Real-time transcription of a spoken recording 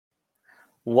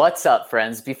What's up,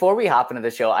 friends? Before we hop into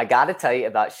the show, I got to tell you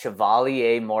about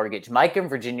Chevalier Mortgage. Mike and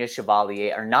Virginia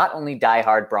Chevalier are not only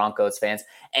diehard Broncos fans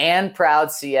and proud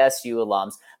CSU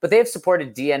alums, but they have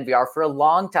supported DNVR for a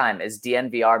long time as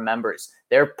DNVR members.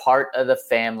 They're part of the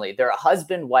family. They're a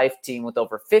husband-wife team with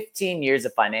over 15 years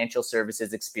of financial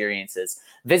services experiences.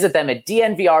 Visit them at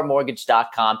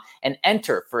dnvrmortgage.com and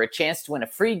enter for a chance to win a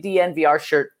free DNVR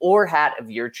shirt or hat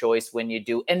of your choice when you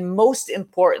do. And most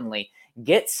importantly,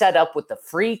 get set up with the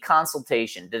free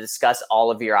consultation to discuss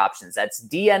all of your options. That's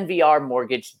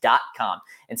dnvrmortgage.com.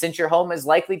 And since your home is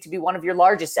likely to be one of your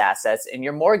largest assets and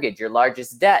your mortgage, your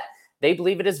largest debt, they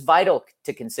believe it is vital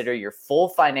to consider your full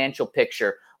financial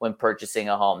picture when purchasing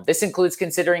a home. This includes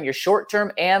considering your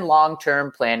short-term and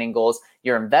long-term planning goals,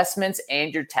 your investments,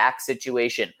 and your tax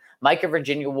situation. Mike and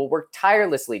Virginia will work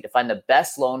tirelessly to find the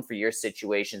best loan for your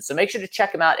situation. So make sure to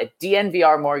check them out at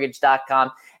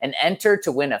dnvrmortgage.com and enter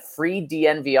to win a free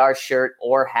DNVR shirt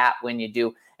or hat when you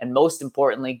do. And most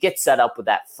importantly, get set up with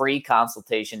that free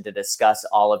consultation to discuss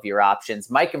all of your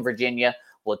options. Mike and Virginia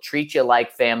will treat you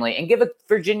like family, and give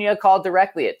Virginia a call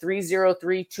directly at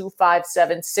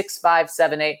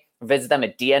 303-257-6578. Visit them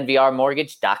at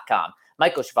dnvrmortgage.com.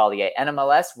 Michael Chevalier,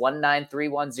 NMLS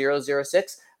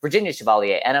 1931006. Virginia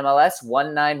Chevalier, NMLS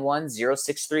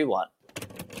 1910631.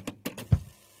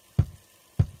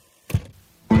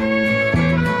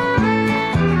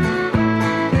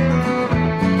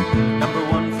 Number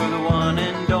one for the one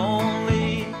and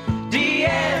only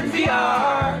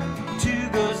DNVR. Two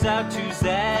goes out to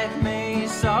Zach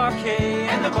Mace, RK,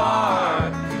 and the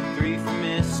bar. Three for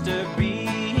Mr. B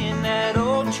in that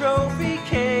old trophy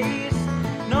case.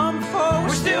 Number four, we're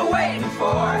still waiting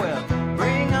for. Well,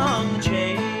 bring on the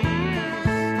chase.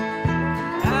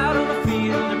 Out on the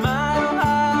field, a mile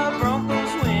high,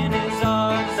 Broncos win is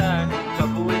our desire.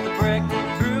 Couple with a break,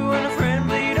 crew and a friend,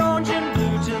 bleed orange and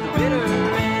blue to the bitter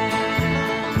end.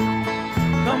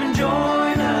 Come and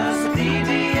join us at the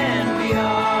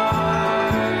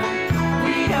DNVR.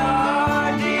 We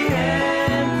are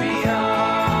DNVR.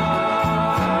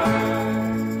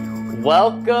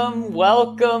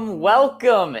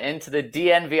 Welcome into the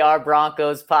DNVR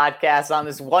Broncos podcast on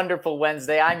this wonderful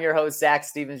Wednesday. I'm your host, Zach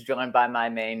Stevens, joined by my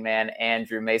main man,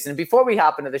 Andrew Mason. Before we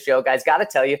hop into the show, guys, got to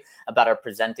tell you about our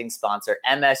presenting sponsor,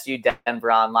 MSU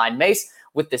Denver Online. Mace,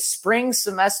 with the spring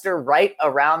semester right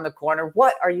around the corner,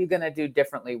 what are you going to do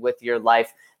differently with your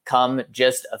life come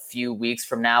just a few weeks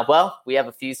from now? Well, we have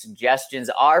a few suggestions.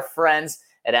 Our friends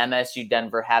at MSU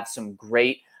Denver have some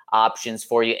great options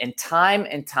for you. And time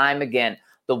again,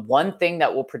 the one thing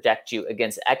that will protect you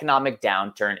against economic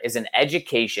downturn is an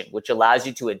education, which allows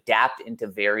you to adapt into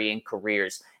varying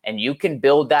careers. And you can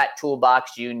build that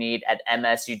toolbox you need at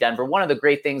MSU Denver. One of the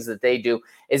great things that they do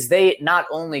is they not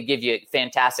only give you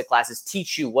fantastic classes,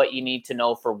 teach you what you need to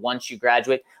know for once you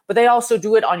graduate, but they also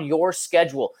do it on your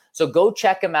schedule. So go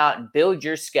check them out and build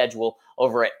your schedule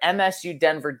over at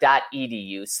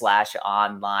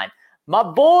msudenver.edu/online. My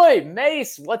boy,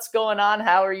 Mace, what's going on?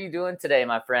 How are you doing today,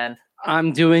 my friend?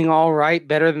 I'm doing all right,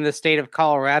 better than the state of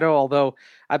Colorado, although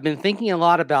I've been thinking a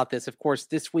lot about this. Of course,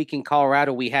 this week in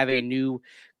Colorado, we have a new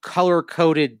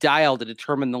color-coded dial to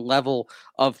determine the level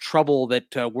of trouble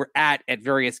that we're at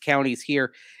various counties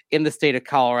here in the state of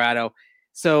Colorado.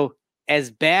 So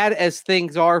as bad as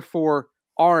things are for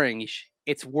orange,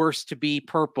 it's worse to be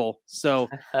purple. So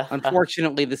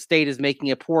unfortunately, the state is making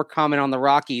a poor comment on the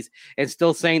Rockies and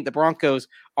still saying the Broncos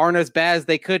aren't as bad as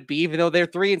they could be, even though they're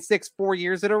 3-6 4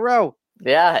 years in a row.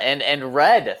 Yeah, and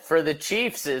red for the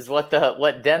Chiefs is what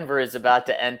Denver is about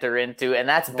to enter into, and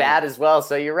that's bad as well.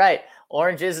 So you're right.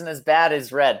 Orange isn't as bad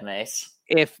as red, Mace.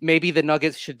 If maybe the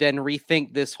Nuggets should then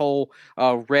rethink this whole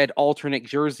red alternate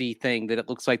jersey thing that it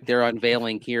looks like they're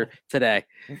unveiling here today.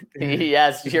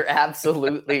 Yes, you're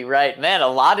absolutely right. Man, a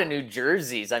lot of new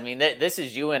jerseys. I mean, this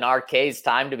is you and RK's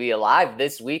time to be alive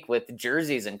this week with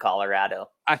jerseys in Colorado.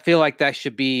 I feel like that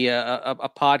should be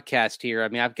a podcast here. I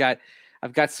mean,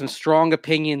 I've got some strong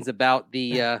opinions about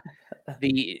the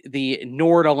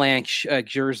Noord-Avalanche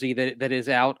jersey that is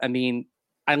out. I mean,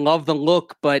 I love the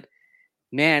look, but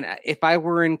man, if I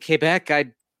were in Quebec,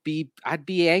 I'd be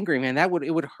angry, man. It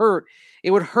would hurt.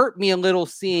 It would hurt me a little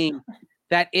seeing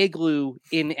that igloo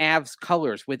in Avs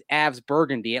colors with Avs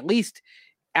burgundy. At least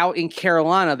out in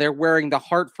Carolina, they're wearing the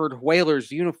Hartford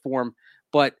Whalers uniform,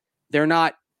 but they're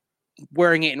not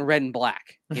wearing it in red and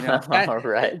black. You know,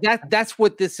 right. That's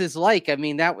what this is like. I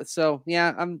mean,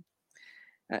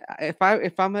 if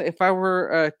I were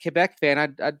a Quebec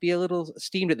fan, I'd be a little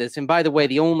steamed at this. And by the way,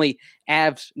 the only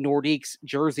Avs Nordiques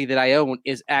jersey that I own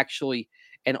is actually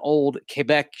an old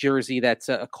Quebec jersey that's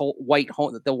the white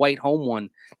home one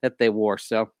that they wore.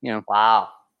 So, you know. Wow.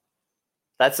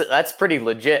 That's pretty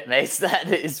legit, Mace. That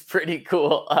is pretty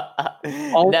cool.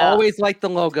 Always like the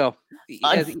logo.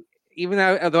 Even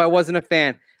though I wasn't a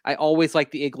fan, I always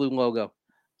like the Igloo logo.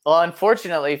 Well,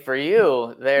 unfortunately for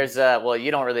you, there's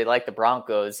you don't really like the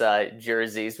Broncos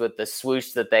jerseys with the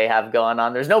swoosh that they have going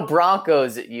on. There's no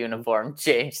Broncos uniform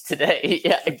change today.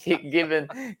 Yeah, given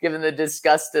the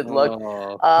disgusted look.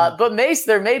 But Mace,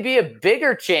 there may be a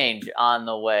bigger change on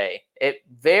the way. It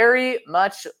very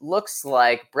much looks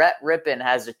like Brett Rypien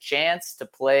has a chance to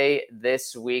play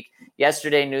this week.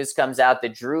 Yesterday, news comes out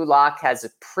that Drew Lock has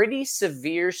a pretty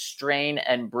severe strain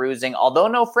and bruising, although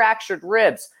no fractured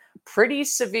ribs. Pretty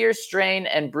severe strain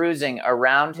and bruising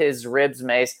around his ribs,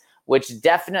 Mace, which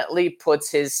definitely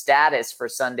puts his status for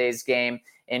Sunday's game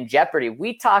in jeopardy.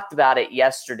 We talked about it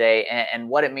yesterday and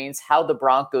what it means, how the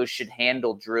Broncos should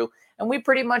handle Drew. And we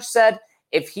pretty much said,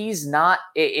 if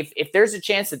there's a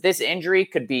chance that this injury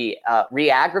could be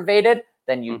re-aggravated,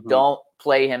 then you don't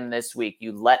play him this week.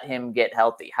 You let him get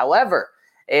healthy. However,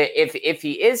 if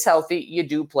he is healthy, you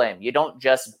do play him. You don't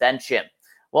just bench him.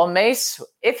 Well, Mace,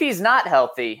 if he's not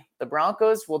healthy, the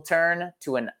Broncos will turn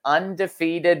to an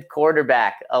undefeated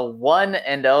quarterback, a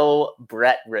 1-0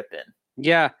 Brett Rypien.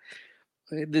 Yeah,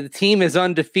 the team is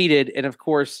undefeated. And of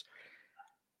course,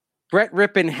 Brett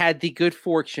Rypien had the good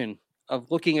fortune of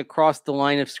looking across the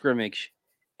line of scrimmage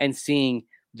and seeing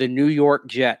the New York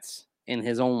Jets in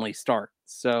his only start.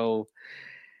 So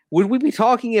would we be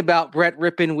talking about Brett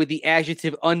Rypien with the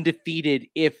adjective undefeated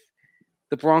if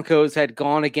the Broncos had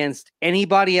gone against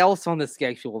anybody else on the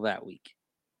schedule that week?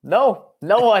 No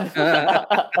one.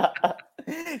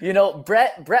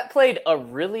 Brett played a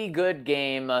really good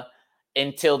game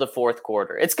until the fourth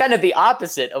quarter. It's kind of the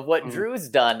opposite of what Drew's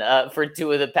done for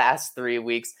 2 of the past 3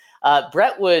 weeks.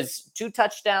 Brett was 2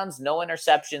 touchdowns, no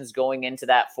interceptions going into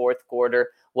that fourth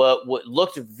quarter. What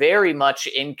looked very much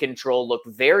in control, looked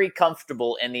very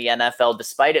comfortable in the NFL,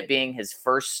 despite it being his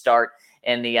first start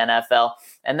in the NFL.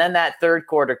 And then that third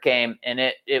quarter came and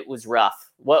it was rough.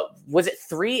 What was it?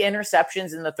 3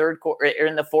 interceptions in the third quarter, or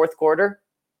in the fourth quarter?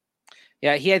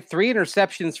 Yeah, he had 3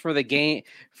 interceptions for the game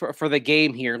for the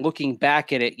game here. Looking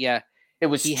back at it, yeah. It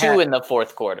was 2 in the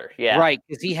fourth quarter. Yeah. Right,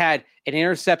 because he had an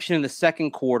interception in the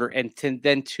second quarter and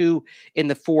then 2 in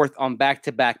the fourth on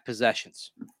back-to-back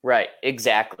possessions. Right,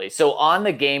 exactly. So on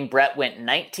the game, Brett went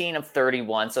 19 of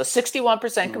 31. So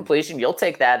 61% completion. You'll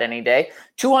take that any day.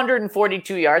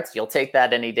 242 yards. You'll take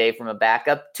that any day from a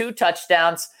backup. 2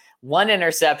 touchdowns, 1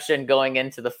 interception going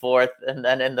into the fourth. And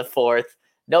then in the fourth,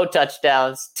 no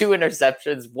touchdowns, 2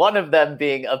 interceptions, one of them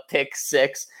being a pick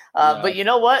 6. But you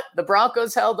know what? The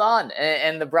Broncos held on,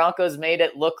 and the Broncos made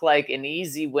it look like an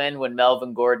easy win when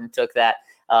Melvin Gordon took that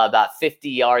about 50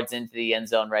 yards into the end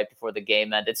zone right before the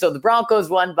game ended. So the Broncos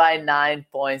won by 9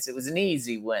 points. It was an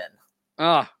easy win.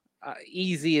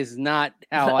 Easy is not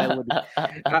how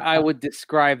I would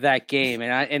describe that game.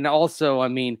 And also, I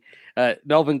mean,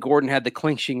 Melvin Gordon had the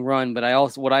clinching run, but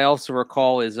what I also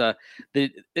recall is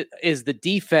the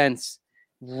defense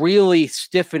really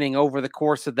stiffening over the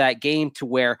course of that game to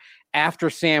where after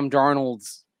Sam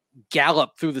Darnold's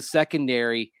gallop through the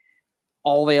secondary,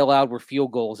 all they allowed were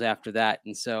field goals after that.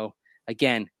 And so,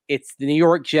 again, it's the New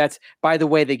York Jets. By the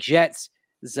way, the Jets,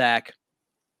 Zach,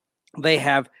 they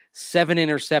have 7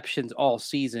 interceptions all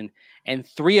season, and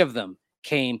 3 of them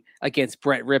came against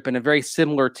Brett Rypien, a very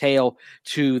similar tale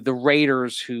to the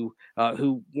Raiders who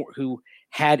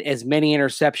had as many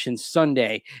interceptions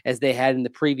Sunday as they had in the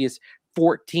previous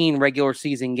 14 regular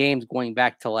season games going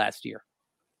back to last year.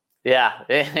 Yeah.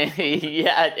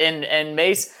 Yeah. And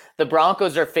Mace, the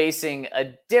Broncos are facing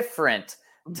a different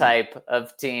type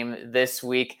of team this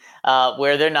week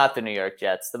where they're not the New York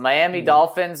Jets. The Miami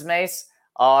Dolphins, Mace,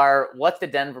 are what the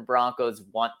Denver Broncos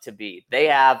want to be. They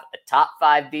have a top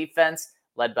 5 defense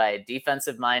led by a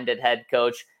defensive-minded head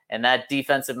coach, and that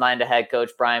defensive-minded head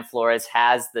coach, Brian Flores,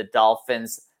 has the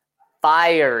Dolphins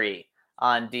fiery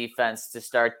on defense to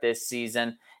start this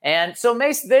season. And so,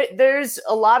 Mace, there's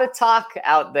a lot of talk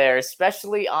out there,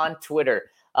 especially on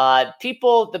Twitter. The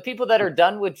people that are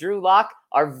done with Drew Lock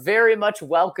are very much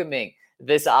welcoming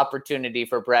this opportunity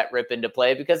for Brett Rypien to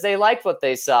play because they liked what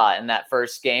they saw in that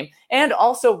first game. And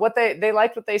also what they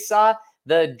liked what they saw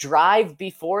the drive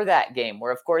before that game,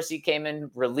 where, of course, he came in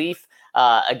relief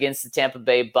against the Tampa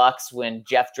Bay Bucks when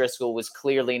Jeff Driscoll was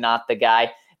clearly not the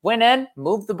guy. Went in,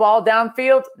 moved the ball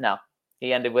downfield. No,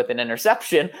 he ended with an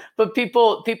interception. But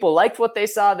people liked what they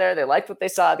saw there. They liked what they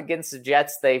saw against the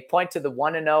Jets. They point to the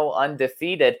 1-0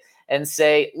 undefeated and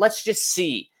say, let's just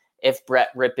see if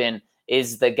Brett Rypien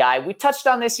is the guy. We touched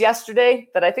on this yesterday,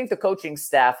 that I think the coaching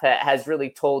staff has really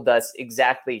told us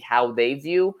exactly how they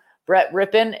view Brett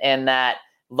Rypien, and that,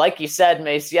 like you said,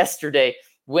 Mace, yesterday,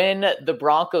 when the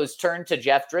Broncos turned to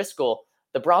Jeff Driscoll,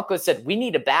 the Broncos said, we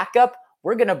need a backup.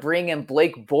 We're going to bring in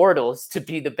Blake Bortles to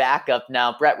be the backup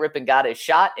now. Brett Rippon got his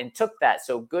shot and took that,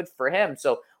 so good for him.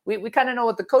 So we kind of know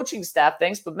what the coaching staff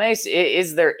thinks, but Mace,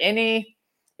 is there any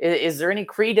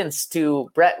credence to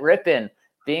Brett Rippon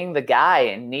being the guy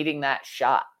and needing that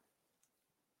shot?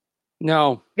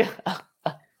 No.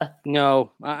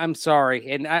 No, I'm sorry.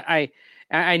 And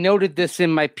I noted this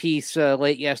in my piece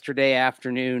late yesterday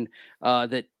afternoon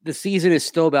that the season is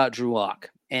still about Drew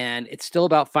Lock, and it's still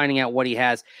about finding out what he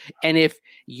has. And if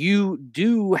you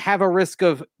do have a risk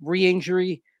of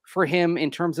re-injury for him in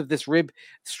terms of this rib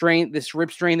strain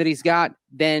that he's got,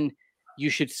 then you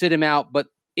should sit him out. But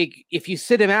if you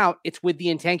sit him out, it's with the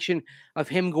intention of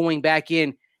him going back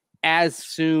in as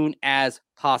soon as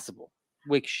possible,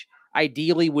 which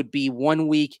ideally would be 1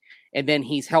 week, and then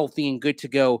he's healthy and good to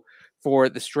go for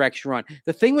the stretch run.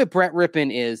 The thing with Brett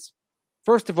Rippon is,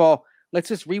 first of all, let's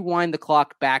just rewind the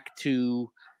clock back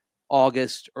to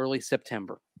August, early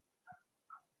September.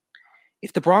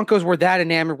 If the Broncos were that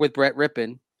enamored with Brett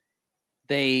Rippon,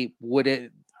 they would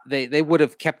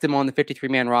have kept him on the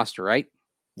 53-man roster, right?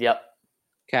 Yep.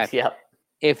 Okay. Yep.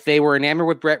 If they were enamored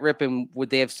with Brett Rippon, would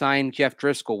they have signed Jeff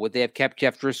Driscoll? Would they have kept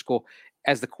Jeff Driscoll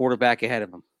as the quarterback ahead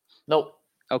of him? Nope.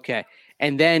 Okay.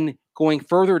 And then going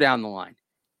further down the line,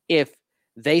 if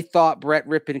they thought Brett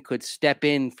Rippon could step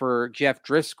in for Jeff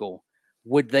Driscoll,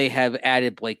 would they have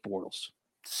added Blake Bortles?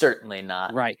 Certainly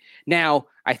not. Right. Now,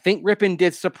 I think Rippon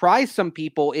did surprise some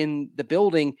people in the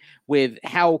building with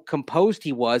how composed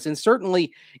he was. And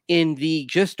certainly in the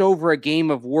just over a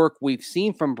game of work we've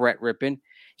seen from Brett Rippon,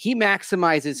 he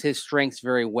maximizes his strengths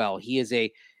very well. He is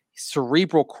a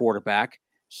cerebral quarterback.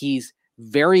 He's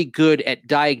very good at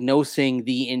diagnosing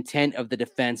the intent of the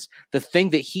defense. The thing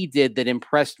that he did that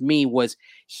impressed me was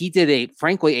he did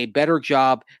frankly a better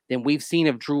job than we've seen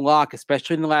of Drew Lock,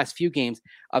 especially in the last few games,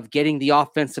 of getting the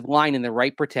offensive line in the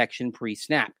right protection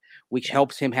pre-snap, which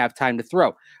helps him have time to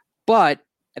throw. But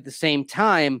at the same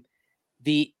time,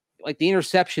 the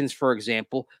interceptions, for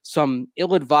example, some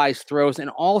ill-advised throws,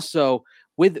 and also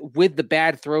with the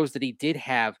bad throws that he did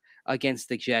have against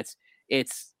the Jets,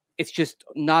 it's just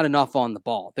not enough on the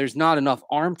ball. There's not enough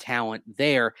arm talent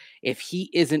there. If he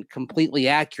isn't completely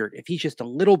accurate, if he's just a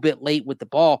little bit late with the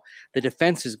ball, the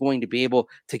defense is going to be able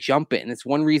to jump it. And it's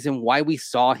one reason why we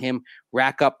saw him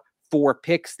rack up 4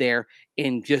 picks there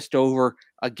in just over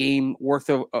a game worth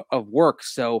of work.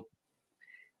 So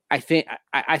I think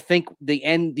the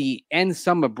end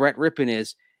sum of Brett Rippon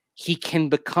is he can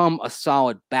become a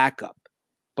solid backup,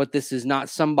 but this is not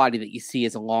somebody that you see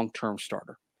as a long-term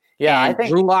starter. Yeah, and I think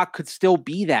Drew Lock could still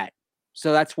be that.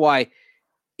 So that's why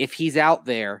if he's out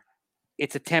there,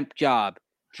 it's a temp job.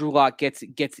 Drew Lock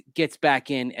gets back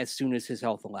in as soon as his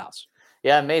health allows.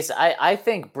 Yeah, Mace, I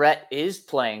think Brett is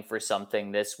playing for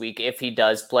something this week if he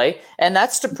does play, and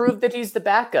that's to prove that he's the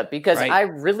backup, because Right. I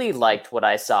really liked what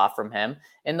I saw from him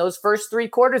in those first 3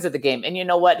 quarters of the game. And you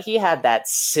know what? He had that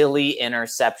silly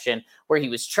interception where he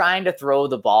was trying to throw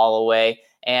the ball away,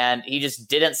 and he just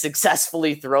didn't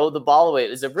successfully throw the ball away. It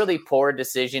was a really poor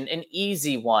decision, an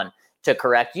easy one to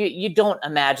correct. You don't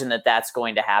imagine that that's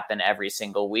going to happen every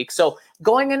single week. So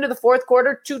going into the fourth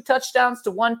quarter, 2 touchdowns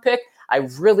to 1 pick, I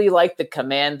really like the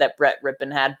command that Brett Rippon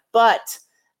had. But,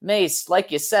 Mace, like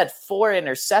you said, 4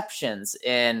 interceptions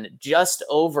in just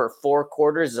over 4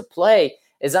 quarters of play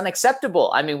is unacceptable.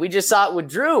 I mean, we just saw it with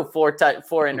Drew, 4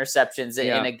 interceptions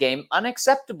in a game.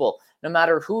 Unacceptable. No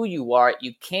matter who you are,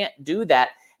 you can't do that.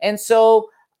 And so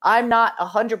I'm not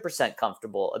 100%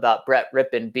 comfortable about Brett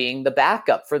Rippon being the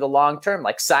backup for the long term,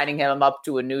 like signing him up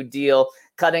to a new deal,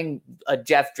 cutting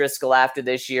Jeff Driscoll after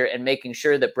this year, and making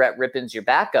sure that Brett Rippon's your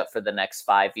backup for the next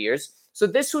 5 years. So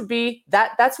this would be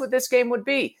that's what this game would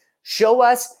be. Show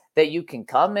us that you can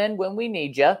come in when we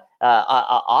need you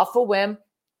off a whim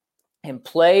and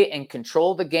play and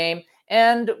control the game.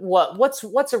 And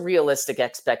what's a realistic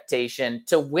expectation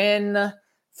to win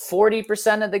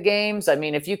 40% of the games? I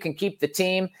mean, if you can keep the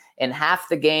team in half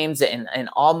the games and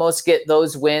almost get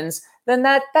those wins, then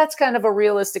that's kind of a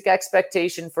realistic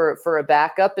expectation for a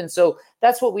backup. And so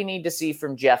that's what we need to see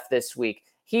from Jeff this week.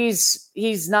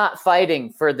 He's not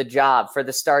fighting for the job, for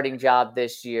the starting job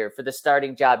this year, for the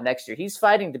starting job next year. He's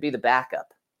fighting to be the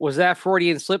backup. Was that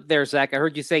Freudian slip there, Zach? I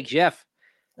heard you say Jeff.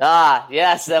 Ah,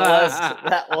 yes,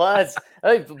 that was.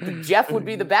 Jeff would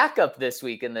be the backup this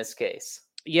week in this case.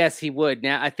 Yes, he would.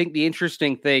 Now, I think the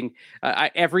interesting thing,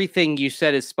 everything you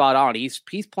said is spot on. He's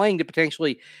playing to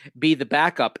potentially be the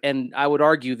backup. And I would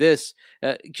argue this,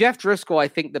 Jeff Driscoll, I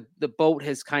think the boat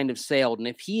has kind of sailed. And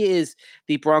if he is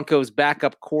the Broncos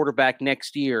backup quarterback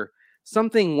next year,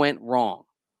 something went wrong.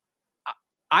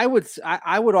 I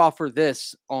would offer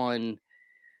this on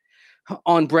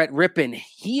Brett Rippon.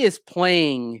 He is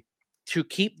playing to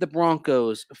keep the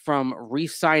Broncos from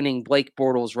re-signing Blake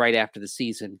Bortles right after the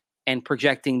season and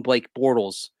projecting Blake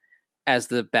Bortles as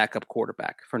the backup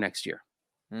quarterback for next year.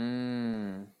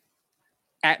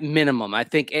 At minimum. I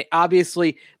think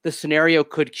obviously the scenario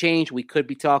could change. We could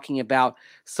be talking about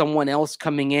someone else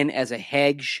coming in as a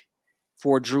hedge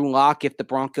for Drew Lock if the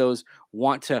Broncos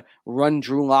want to run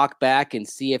Drew Lock back and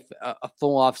see if a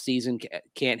full off season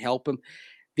can't help him.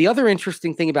 The other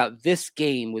interesting thing about this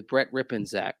game with Brett Rippon,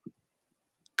 Zach,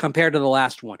 compared to the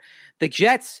last one, the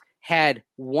Jets had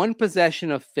one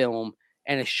possession of film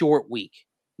and a short week,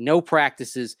 no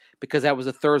practices because that was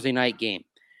a Thursday night game.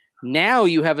 Now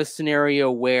you have a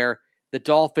scenario where the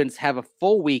Dolphins have a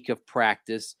full week of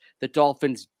practice. The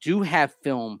Dolphins do have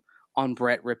film on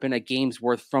Brett Rippon, a game's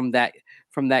worth from that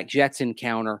Jets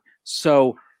encounter.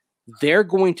 So they're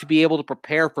going to be able to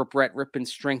prepare for Brett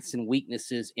Rippon's strengths and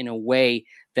weaknesses in a way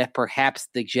that perhaps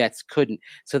the Jets couldn't.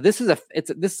 So this is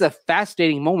a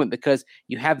fascinating moment because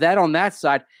you have that on that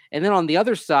side, and then on the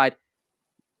other side,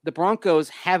 the Broncos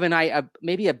have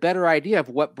maybe a better idea of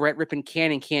what Brett Rippon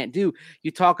can and can't do.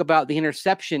 You talk about the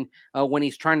interception when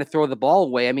he's trying to throw the ball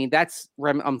away. I mean, that's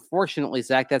unfortunately,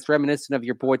 Zach, that's reminiscent of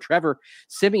your boy Trevor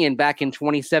Siemian back in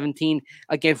 2017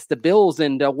 against the Bills.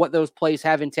 And what those plays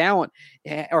have in talent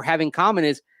or have in common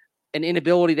is an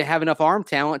inability to have enough arm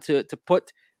talent to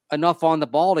put enough on the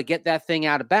ball to get that thing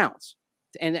out of bounds.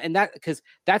 And that, because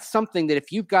that's something that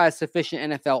if you've got a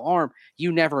sufficient NFL arm,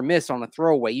 you never miss on a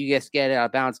throwaway. You just get it out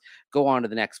of bounds, go on to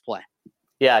the next play.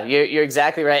 Yeah, you're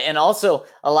exactly right. And also,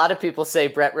 a lot of people say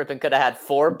Brett Rippon could have had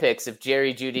 4 picks if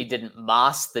Jerry Jeudy didn't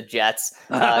moss the Jets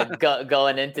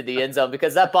going into the end zone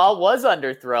because that ball was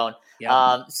underthrown.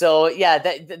 Yeah.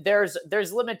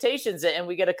 There's limitations. And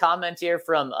we get a comment here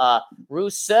from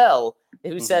Roussel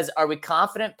who says, are we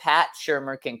confident Pat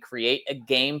Shurmur can create a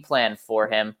game plan for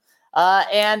him?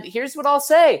 And here's what I'll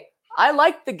say. I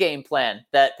liked the game plan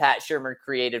that Pat Shurmur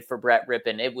created for Brett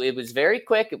Rippon. It was very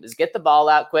quick. It was get the ball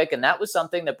out quick. And that was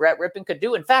something that Brett Rippon could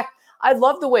do. In fact, I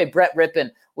love the way Brett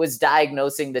Rippon was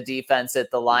diagnosing the defense at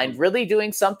the line, really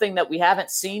doing something that we haven't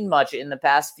seen much in the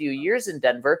past few years in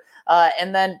Denver.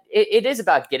 And then it is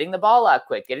about getting the ball out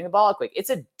quick. It's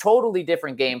a totally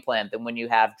different game plan than when you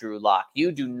have Drew Lock.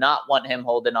 You do not want him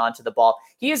holding on to the ball.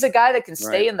 He is a guy that can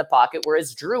stay in the pocket,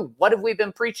 whereas Drew, what have we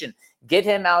been preaching? Get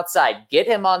him outside. Get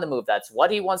him on the move. That's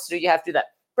what he wants to do. You have to do that.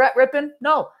 Brett Rippon,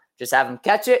 no. Just have him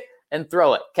catch it and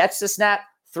throw it. Catch the snap,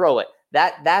 throw it.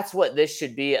 That's what this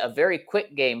should be, a very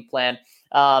quick game plan.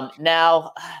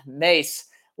 Now, Mace,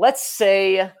 let's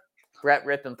say Brett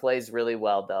Rippon plays really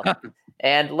well, though.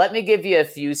 And let me give you a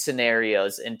few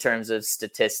scenarios in terms of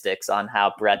statistics on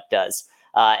how Brett does.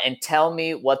 And tell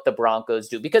me what the Broncos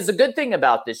do. Because the good thing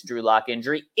about this Drew Lock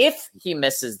injury, if he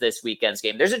misses this weekend's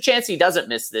game, there's a chance he doesn't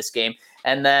miss this game.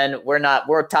 And then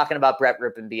we're talking about Brett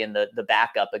Rippon being the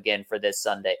backup again for this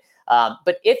Sunday.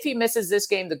 But if he misses this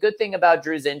game, the good thing about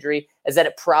Drew's injury is that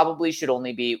it probably should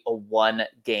only be a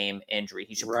 1-game injury.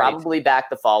 He should probably back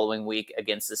the following week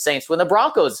against the Saints when the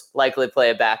Broncos likely play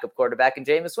a backup quarterback in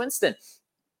Jameis Winston.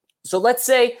 So let's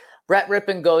say Brett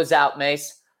Rippon goes out,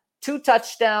 Mace, 2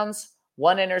 touchdowns,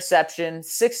 1 interception,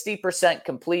 60%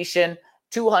 completion,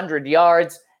 200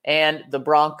 yards, and the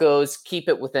Broncos keep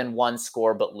it within 1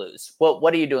 score but lose.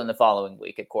 What are you doing the following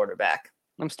week at quarterback?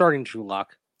 I'm starting Drew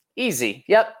Lock. Easy.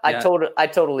 Yep. Yeah. I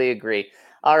totally agree.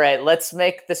 All right. Let's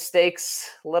make the stakes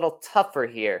a little tougher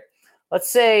here. Let's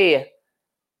say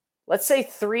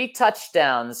 3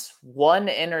 touchdowns, 1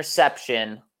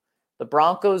 interception. The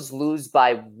Broncos lose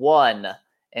by 1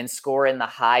 and score in the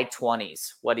high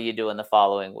 20s. What do you do in the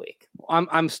following week?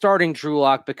 I'm starting Drew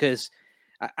Lock because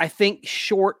I think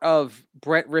short of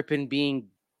Brett Rippon being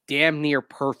damn near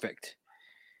perfect,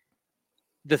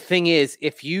 the thing is,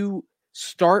 if you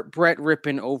start Brett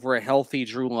Rippon over a healthy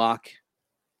Drew Lock,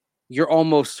 you're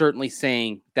almost certainly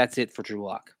saying that's it for Drew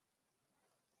Lock.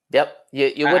 Yep,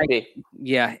 you would be.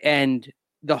 Yeah, and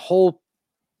the whole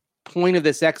point of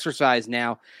this exercise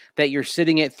now that you're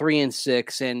sitting at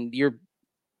 3-6 and you're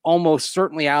almost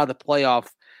certainly out of the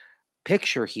playoff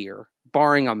picture here,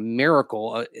 barring a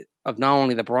miracle of not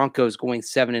only the Broncos going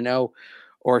 7-0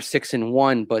 or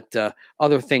 6-1, but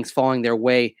other things falling their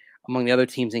way among the other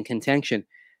teams in contention.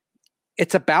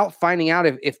 It's about finding out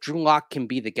if Drew Lock can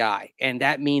be the guy, and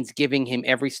that means giving him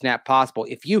every snap possible.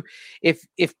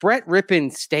 If Brett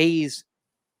Rippon stays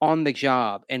on the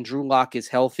job and Drew Lock is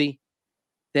healthy,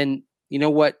 then you know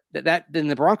what? Then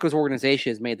the Broncos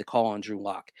organization has made the call on Drew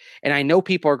Lock. And I know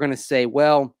people are going to say,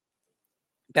 well,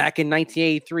 back in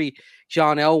 1983,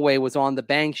 John Elway was on the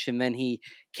bench, and then he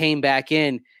came back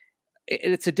in.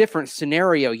 It's a different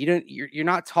scenario. You're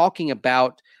not talking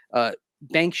about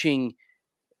benching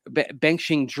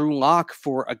Drew Lock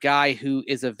for a guy who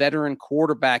is a veteran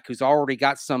quarterback who's already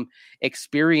got some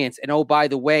experience. And oh, by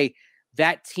the way,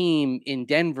 that team in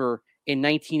Denver in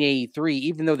 1983,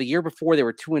 even though the year before they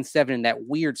were 2-7 in that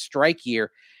weird strike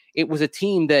year, it was a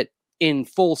team that in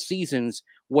full seasons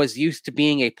was used to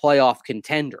being a playoff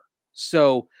contender.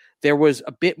 So there was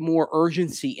a bit more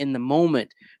urgency in the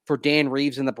moment for Dan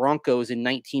Reeves and the Broncos in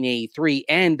 1983,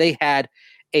 and they had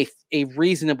a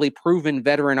reasonably proven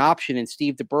veteran option in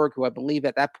Steve DeBerg, who I believe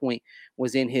at that point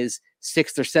was in his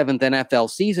 6th or 7th NFL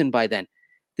season by then.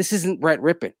 This isn't Brett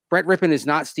Rippon. Brett Rippon is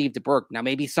not Steve DeBerg. Now,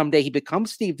 maybe someday he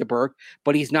becomes Steve DeBerg,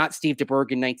 but he's not Steve DeBerg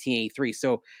in 1983.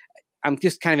 So I'm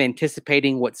just kind of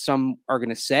anticipating what some are going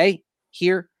to say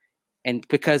here. And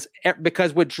because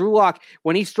with Drew Lock,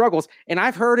 when he struggles, and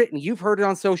I've heard it and you've heard it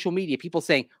on social media, people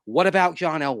saying, what about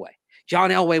John Elway? John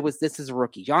Elway was this as a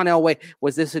rookie. John Elway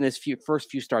was this in his first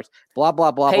few starts. Blah,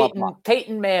 blah, blah, blah, blah.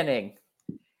 Peyton Manning.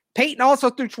 Peyton also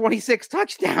threw 26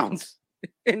 touchdowns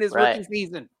in his rookie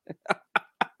season.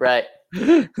 Right.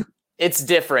 It's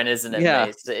different, isn't it?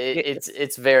 Yeah.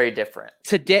 It's very different.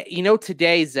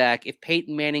 Today, Zach, if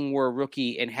Peyton Manning were a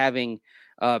rookie and having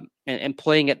and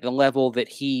playing at the level that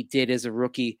he did as a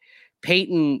rookie,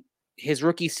 his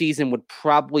rookie season would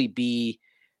probably be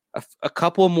a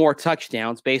couple more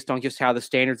touchdowns based on just how the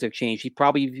standards have changed. He'd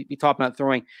probably be talking about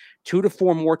throwing 2 to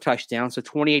 4 more touchdowns, so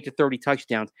 28 to 30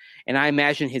 touchdowns. And I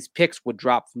imagine his picks would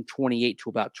drop from 28 to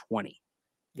about 20.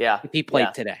 Yeah. If he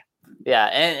played today. Yeah,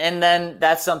 and then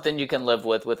that's something you can live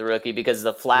with a rookie because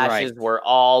the flashes were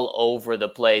all over the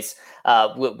place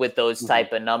with those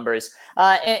type of numbers.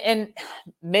 And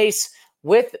Mace,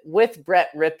 with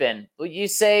Brett Rippon, you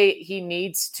say he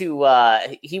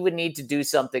would need to do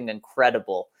something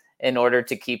incredible in order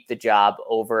to keep the job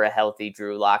over a healthy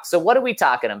Drew Lock. So what are we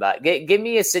talking about? Give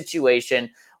me a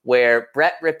situation where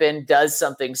Brett Rippon does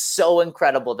something so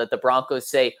incredible that the Broncos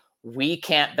say, we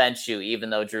can't bench you even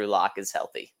though Drew Lock is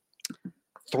healthy.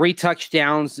 3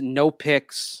 touchdowns, no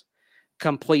picks,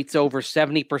 completes over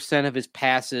 70% of his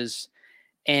passes,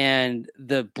 and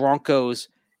the Broncos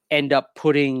end up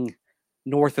putting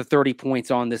north of 30 points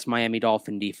on this Miami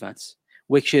Dolphin defense,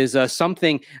 which is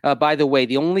something, by the way,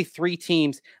 the only 3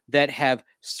 teams that have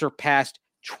surpassed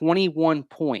 21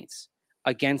 points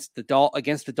against the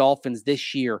Dolphins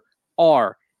this year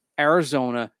are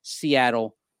Arizona,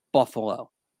 Seattle, Buffalo.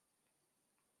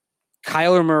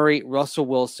 Kyler Murray, Russell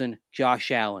Wilson,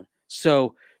 Josh Allen.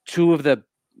 So 2 of the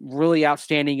really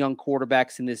outstanding young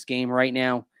quarterbacks in this game right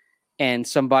now, and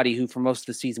somebody who for most of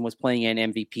the season was playing at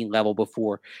an MVP level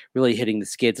before really hitting the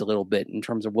skids a little bit in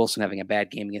terms of Wilson having a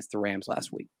bad game against the Rams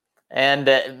last week. And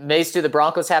Mace, do the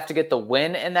Broncos have to get the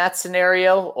win in that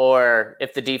scenario? Or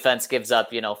if the defense gives up,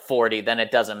 40, then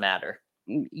it doesn't matter?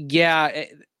 Yeah,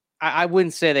 I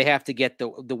wouldn't say they have to get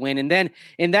the win. And then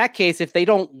in that case, if they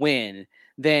don't win,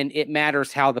 then it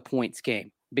matters how the points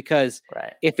came. Because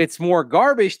if it's more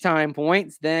garbage time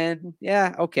points, then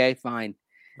yeah, okay, fine.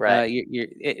 Right.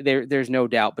 There's no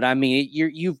doubt. But I mean,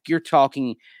 you're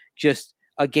talking just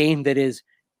a game that is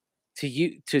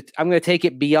I'm going to take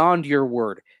it beyond your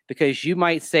word because you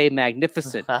might say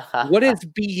magnificent. What is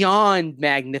beyond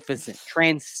magnificent?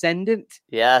 Transcendent?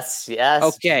 Yes.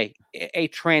 Okay. A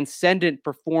transcendent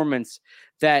performance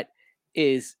that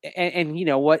is, and you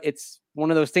know what? It's one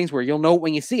of those things where you'll know it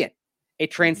when you see it. A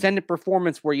transcendent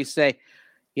performance where you say,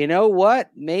 you know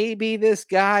what? Maybe this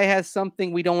guy has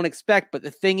something we don't expect. But the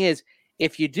thing is,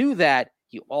 if you do that,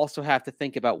 you also have to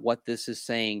think about what this is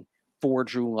saying for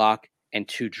Drew Lock and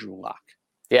to Drew Lock.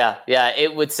 Yeah.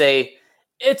 It would say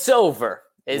it's over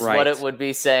is what it would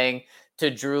be saying to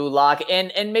Drew Lock.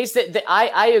 And Mace,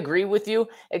 I agree with you,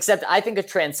 except I think a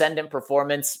transcendent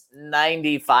performance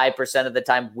 95% of the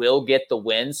time will get the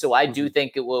win. So I do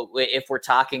think it will, if we're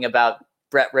talking about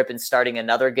Brett Rippon starting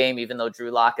another game, even though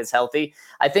Drew Lock is healthy,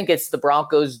 I think it's the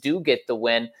Broncos do get the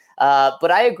win.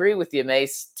 But I agree with you,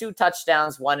 Mace. 2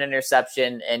 touchdowns, 1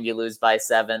 interception, and you lose by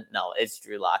 7. No, it's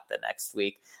Drew Lock the next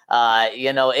week.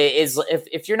 It is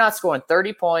if you're not scoring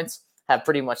 30 points, have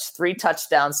pretty much 3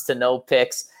 touchdowns to no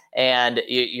picks, and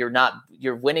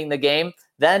you're winning the game,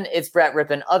 then it's Brett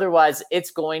Rippon. Otherwise,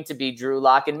 it's going to be Drew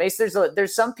Lock. And Mace,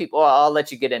 there's some people. I'll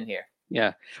let you get in here.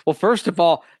 Yeah. Well, first of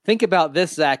all, think about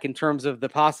this, Zach, in terms of the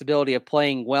possibility of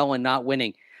playing well and not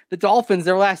winning. The Dolphins,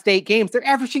 their last 8 games, they're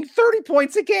averaging 30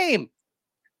 points a game.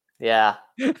 Yeah.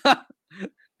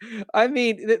 I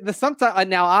mean, sometimes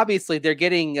now obviously they're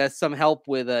getting some help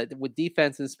with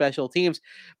defense and special teams,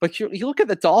 but you look at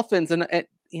the Dolphins and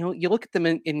you look at them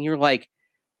and you're like,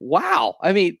 wow.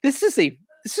 I mean, this is a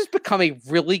this has become a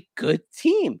really good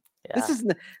team. Yeah.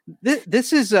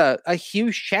 This is a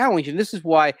huge challenge, and this is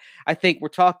why I think we're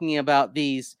talking about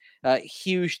these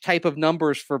huge type of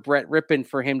numbers for Brett Rippon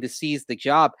for him to seize the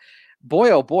job. Boy,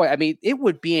 oh boy, I mean, it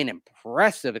would be an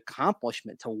impressive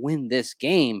accomplishment to win this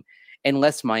game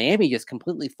unless Miami just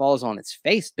completely falls on its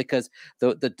face, because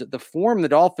the form the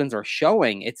Dolphins are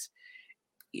showing,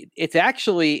 it's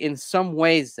actually in some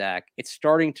ways, Zach, it's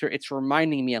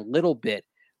reminding me a little bit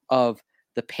of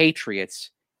the Patriots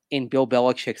in Bill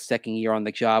Belichick's second year on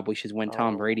the job, which is when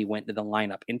Tom Brady went to the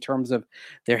lineup. In terms of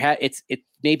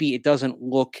maybe it doesn't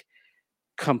look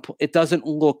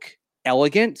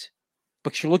elegant,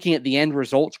 but you're looking at the end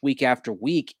results week after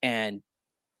week, and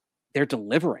they're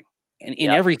delivering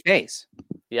in every phase.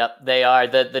 Yep, they are.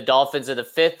 The Dolphins are the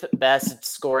 5th best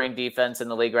scoring defense in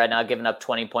the league right now, giving up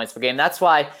 20 points per game. That's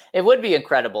why it would be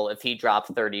incredible if he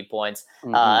dropped 30 points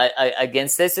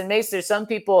against this. And Mace, there's some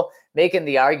people making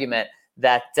the argument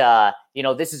that,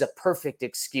 this is a perfect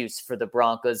excuse for the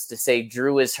Broncos to say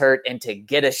Drew is hurt and to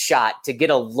get a shot, to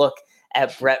get a look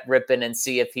at Brett Rippon and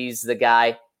see if he's the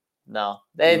guy. No,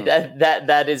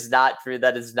 that is not true.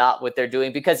 That is not what they're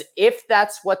doing, because if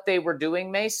that's what they were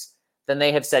doing, Mace, then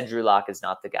they have said Drew Lock is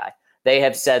not the guy. They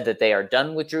have said that they are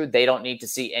done with Drew. They don't need to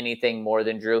see anything more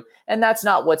than Drew. And that's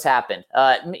not what's happened.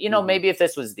 Maybe if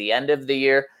this was the end of the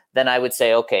year, then I would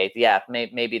say, okay, yeah,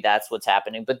 maybe that's what's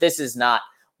happening. But this is not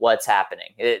what's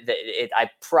happening. I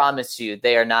promise you,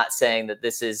 they are not saying that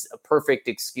this is a perfect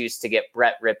excuse to get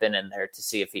Brett Rippon in there to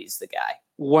see if he's the guy.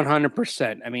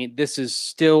 100%. I mean, this is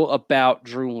still about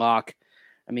Drew Lock.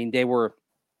 I mean, they were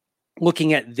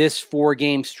looking at this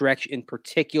 4-game stretch in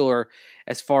particular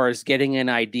as far as getting an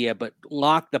idea, but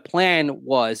Lock, the plan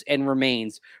was and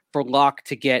remains for Lock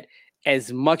to get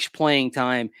as much playing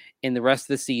time in the rest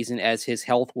of the season as his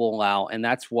health will allow. And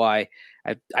that's why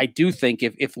I do think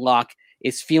if Lock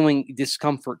is feeling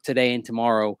discomfort today and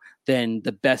tomorrow, then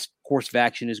the best course of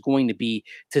action is going to be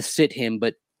to sit him,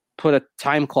 but put a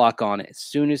time clock on it. As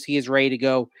soon as he is ready to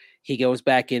go, he goes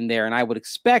back in there. And I would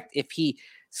expect if he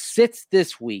sits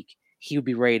this week, he would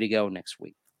be ready to go next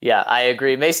week. Yeah, I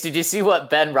agree. Mace, did you see what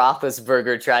Ben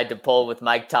Roethlisberger tried to pull with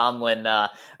Mike Tomlin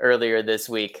earlier this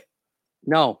week?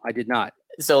 No, I did not.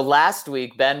 So last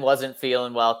week, Ben wasn't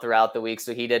feeling well throughout the week,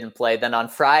 so he didn't play. Then on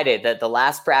Friday, the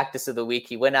last practice of the week,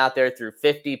 he went out there, threw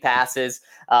 50 passes,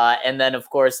 and then, of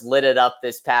course, lit it up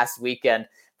this past weekend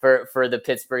for the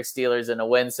Pittsburgh Steelers in a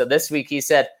win. So this week he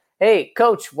said, hey,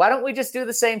 coach, why don't we just do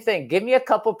the same thing? Give me a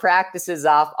couple practices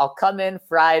off. I'll come in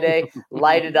Friday,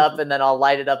 light it up, and then I'll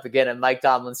light it up again. And Mike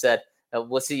Tomlin said,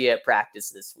 we'll see you at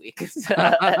practice this week.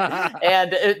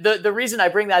 And the reason I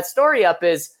bring that story up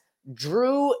is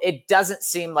Drew, it doesn't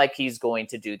seem like he's going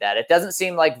to do that. It doesn't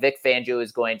seem like Vic Fangio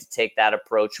is going to take that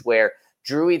approach where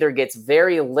Drew either gets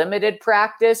very limited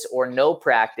practice or no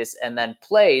practice and then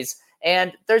plays.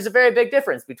 And there's a very big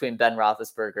difference between Ben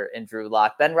Roethlisberger and Drew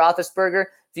Lock. Ben Roethlisberger,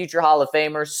 future Hall of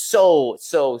Famer,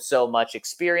 so much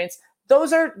experience.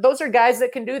 Those are guys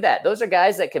that can do that. Those are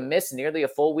guys that can miss nearly a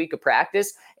full week of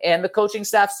practice, and the coaching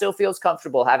staff still feels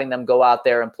comfortable having them go out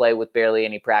there and play with barely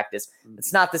any practice.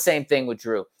 It's not the same thing with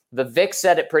Drew. The Vic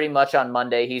said it pretty much on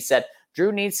Monday. He said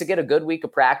Drew needs to get a good week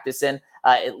of practice in,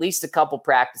 at least a couple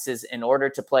practices in order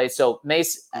to play. So,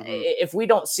 Mace, if we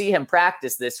don't see him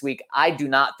practice this week, I do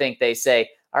not think they say,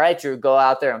 all right, Drew, go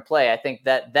out there and play. I think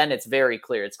that then it's very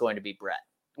clear it's going to be Brett.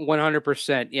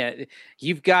 100%. Yeah.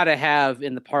 You've got to have,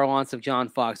 in the parlance of John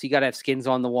Fox, you got to have skins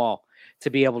on the wall to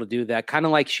be able to do that. Kind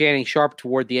of like Shannon Sharp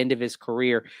toward the end of his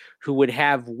career, who would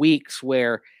have weeks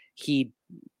where he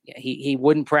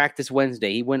wouldn't practice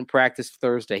Wednesday. He wouldn't practice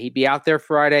Thursday. He'd be out there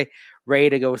Friday,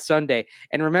 ready to go Sunday.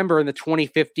 And remember, in the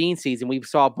 2015 season, we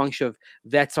saw a bunch of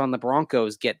vets on the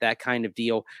Broncos get that kind of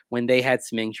deal when they had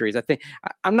some injuries.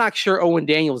 I'm not sure Owen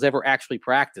Daniels ever actually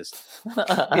practiced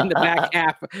in the back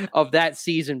half of that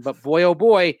season. But boy, oh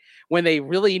boy, when they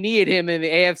really needed him in the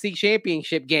AFC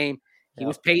Championship game, he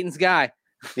was Peyton's guy.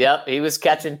 Yep, he was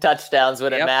catching touchdowns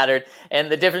when it mattered.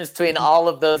 And the difference between all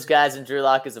of those guys and Drew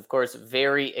Lock is, of course,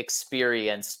 very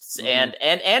experienced and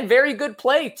very good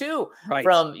play, too,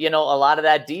 from, a lot of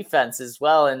that defense as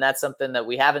well. And that's something that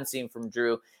we haven't seen from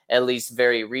Drew, at least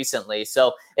very recently.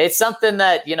 So it's something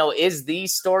that, is the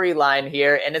storyline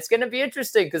here. And it's going to be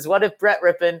interesting because what if Brett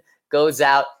Rippon goes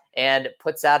out and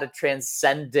puts out a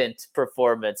transcendent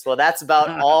performance? Well, that's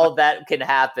about all that can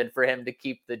happen for him to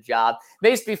keep the job.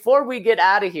 Mace, before we get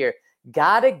out of here,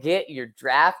 gotta get your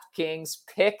DraftKings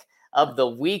pick of the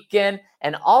weekend.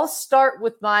 And I'll start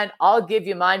with mine. I'll give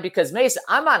you mine because, Mace,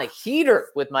 I'm on a heater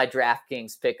with my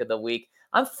DraftKings pick of the week.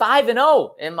 I'm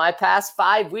 5-0 in my past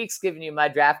 5 weeks giving you my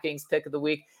DraftKings pick of the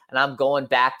week. and I'm going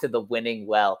back to the winning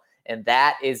well. And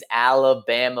that is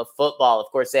Alabama football. Of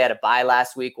course, they had a bye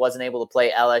last week, wasn't able to play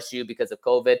LSU because of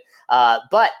COVID.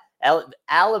 But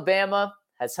Alabama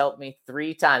has helped me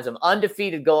 3 times. I'm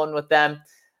undefeated going with them.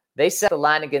 They set the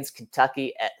line against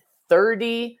Kentucky at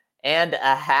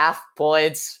 30.5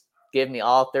 points. Give me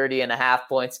all 30.5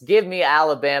 points. Give me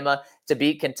Alabama to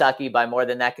beat Kentucky by more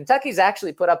than that. Kentucky's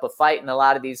actually put up a fight in a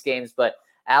lot of these games, but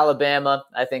Alabama,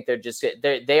 I think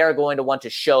they are going to want to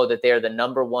show that they are the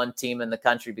number 1 team in the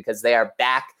country because they are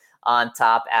back on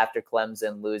top after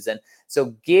Clemson losing.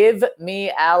 So give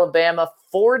me Alabama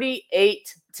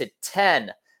 48-10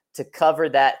 to cover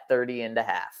that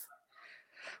 30.5.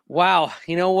 Wow,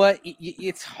 you know what?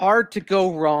 It's hard to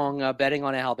go wrong betting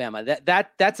on Alabama.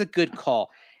 That's a good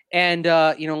call. And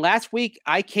last week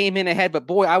I came in ahead, but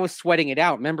boy, I was sweating it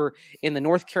out. Remember in the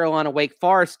North Carolina Wake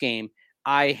Forest game,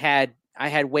 I had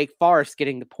Wake Forest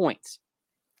getting the points.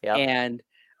 Yep. And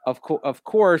of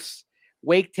course,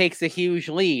 Wake takes a huge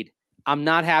lead. I'm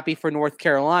not happy for North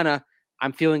Carolina.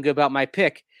 I'm feeling good about my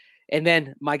pick. And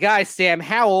then my guy, Sam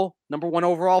Howell, number 1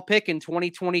 overall pick in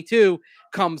 2022,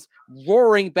 comes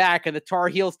roaring back, and the Tar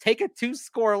Heels take a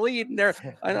 2-score lead, and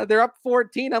they're up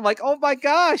 14. I'm like, oh my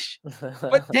gosh.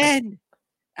 But then,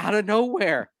 out of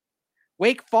nowhere,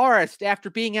 Wake Forest, after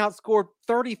being outscored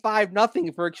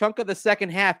 35-0 for a chunk of the second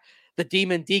half, the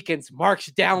Demon Deacons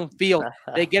march downfield.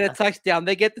 They get a touchdown.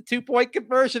 They get the 2-point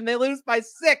conversion. They lose by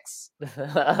 6.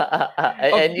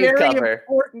 And you cover.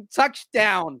 Important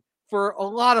touchdown for a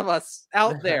lot of us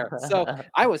out there. So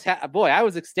I was I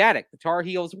was ecstatic. The Tar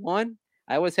Heels won.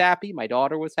 I was happy. My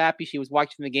daughter was happy. She was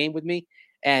watching the game with me,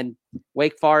 and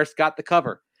Wake Forest got the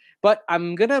cover. But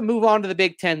I'm going to move on to the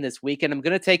Big Ten this week, and I'm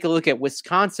going to take a look at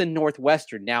Wisconsin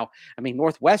Northwestern. Now,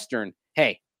 Northwestern,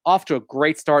 hey, off to a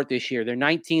great start this year. They're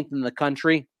 19th in the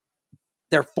country.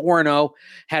 They're 4-0,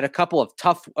 had a couple of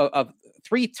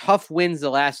 3 tough wins the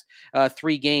last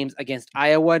 3 games against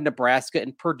Iowa, Nebraska,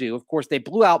 and Purdue. Of course, they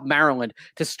blew out Maryland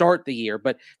to start the year,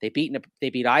 but they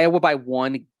beat Iowa by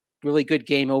 1. Really good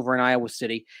game over in Iowa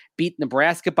City. Beat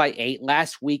Nebraska by 8.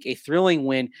 Last week, a thrilling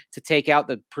win to take out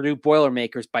the Purdue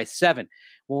Boilermakers by 7.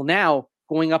 Well, now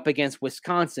going up against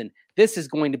Wisconsin, this is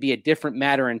going to be a different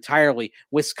matter entirely.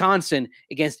 Wisconsin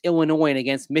against Illinois and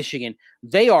against Michigan,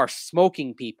 they are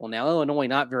smoking people. Now, Illinois,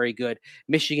 not very good.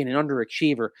 Michigan, an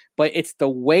underachiever. But it's the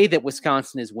way that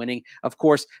Wisconsin is winning. Of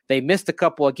course, they missed a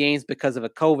couple of games because of a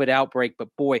COVID outbreak.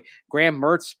 But boy, Graham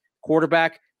Mertz,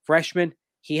 quarterback, freshman,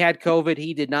 he had COVID.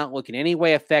 He did not look in any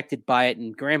way affected by it.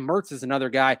 And Graham Mertz is another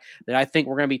guy that I think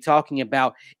we're going to be talking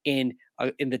about in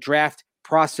the draft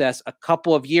process a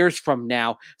couple of years from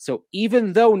now. So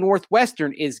even though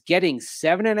Northwestern is getting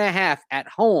 7.5 at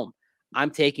home, I'm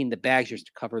taking the Badgers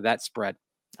to cover that spread.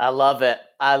 I love it.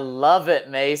 I love it,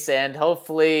 Mace. And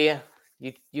hopefully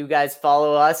you guys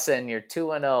follow us and you're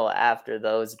 2-0 after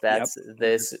those bets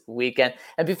this weekend.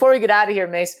 And before we get out of here,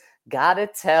 Mace, got to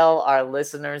tell our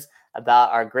listeners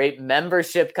about our great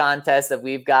membership contest that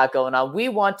we've got going on. We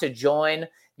want to join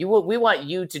you. We want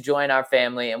you to join our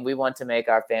family, and we want to make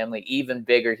our family even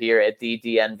bigger here at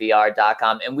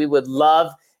thednvr.com. And we would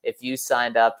love if you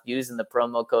signed up using the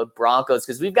promo code Broncos,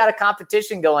 because we've got a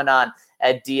competition going on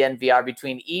at DNVR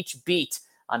between each beat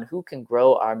on who can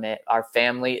grow our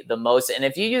family the most. And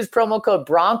if you use promo code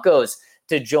Broncos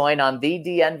to join on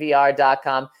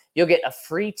thednvr.com, you'll get a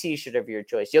free t-shirt of your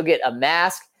choice. You'll get a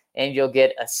mask, and you'll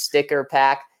get a sticker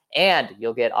pack, and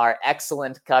you'll get our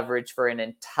excellent coverage for an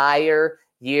entire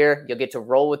year. You'll get to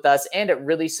roll with us, and it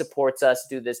really supports us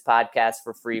do this podcast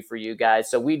for free for you guys.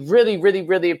 So we'd really, really,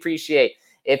 really appreciate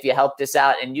if you helped us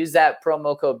out and use that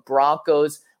promo code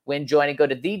Broncos when joining. Go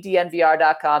to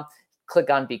thednvr.com, click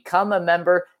on Become a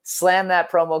Member, slam that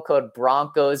promo code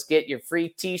Broncos, get your free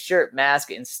t-shirt,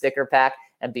 mask, and sticker pack,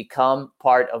 and become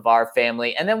part of our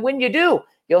family. And then when you do,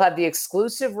 you'll have the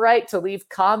exclusive right to leave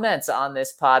comments on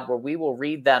this pod where we will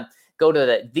read them. Go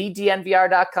to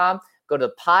thednvr.com, go to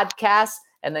the podcast,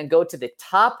 and then go to the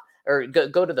top, or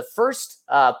go to the first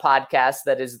podcast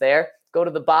that is there. Go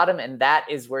to the bottom, and that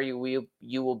is where you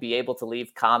will be able to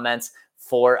leave comments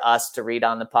for us to read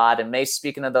on the pod. And Mace,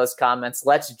 speaking of those comments,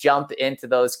 let's jump into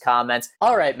those comments.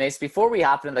 All right, Mace, before we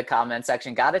hop into the comment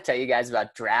section, got to tell you guys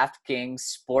about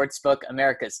DraftKings Sportsbook,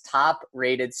 America's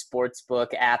top-rated sportsbook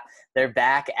app. They're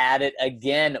back at it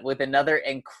again with another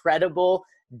incredible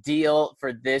deal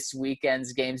for this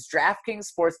weekend's games. DraftKings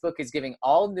Sportsbook is giving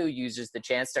all new users the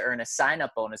chance to earn a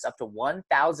sign-up bonus up to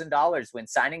 $1,000 when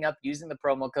signing up using the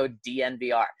promo code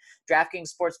DNVR.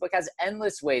 DraftKings Sportsbook has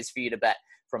endless ways for you to bet,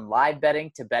 From live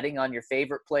betting to betting on your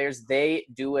favorite players, they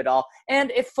do it all. And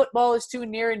if football is too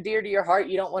near and dear to your heart,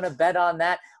 you don't want to bet on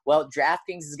that, well,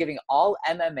 DraftKings is giving all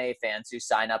MMA fans who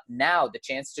sign up now the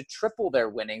chance to triple their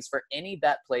winnings for any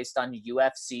bet placed on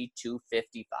UFC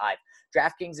 255.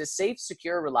 DraftKings is safe,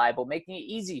 secure, reliable, making it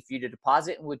easy for you to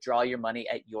deposit and withdraw your money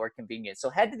at your convenience. So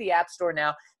head to the App Store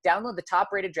now, download the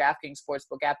top-rated DraftKings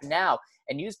Sportsbook app now,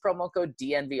 and use promo code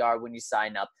DNVR when you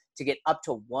sign up to get up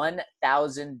to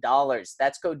 $1,000.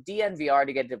 That's code DNVR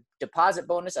to get a deposit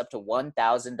bonus up to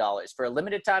 $1,000. For a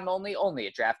limited time only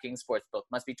at DraftKings Sportsbook.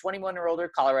 Must be 21 or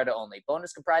older, Colorado only.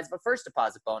 Bonus comprised of a first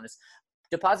deposit bonus.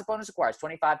 Deposit bonus requires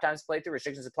 25 times playthrough.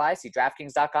 Restrictions apply. See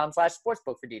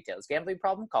DraftKings.com/sportsbook for details. Gambling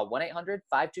problem? Call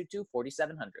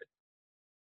 1-800-522-4700.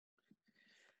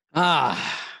 A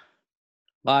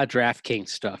lot of DraftKings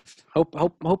stuff. Hope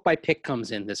my pick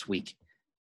comes in this week.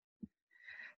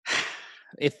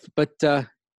 If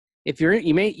you're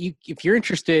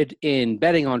interested in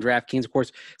betting on DraftKings, of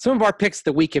course, some of our picks of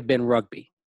the week have been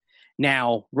rugby.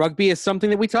 Now, rugby is something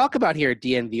that we talk about here at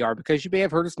DNVR because you may have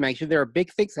heard us mention there are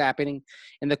big things happening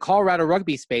in the Colorado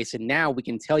rugby space, and now we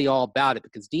can tell you all about it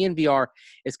because DNVR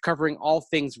is covering all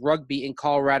things rugby in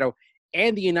Colorado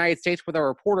and the United States with our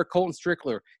reporter Colton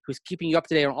Strickler, who's keeping you up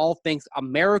to date on all things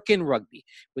American rugby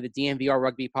with the DNVR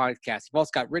Rugby Podcast. You've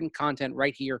also got written content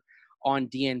right here on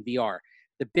DNVR.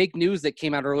 The big news that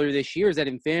came out earlier this year is that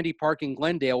Infinity Park in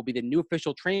Glendale will be the new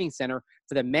official training center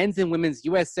for the men's and women's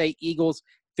USA Eagles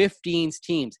 15s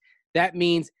teams. That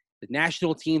means the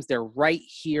national teams, they're right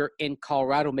here in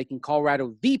Colorado, making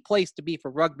Colorado the place to be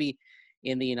for rugby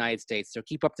in the United States. So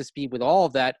keep up to speed with all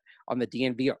of that on the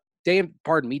DNVR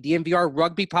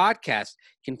Rugby Podcast.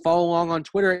 You can follow along on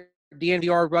Twitter at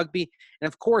DNVR Rugby. And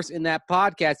of course, in that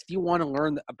podcast, if you want to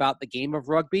learn about the game of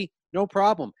rugby, no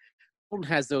problem.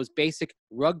 Has those basic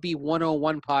Rugby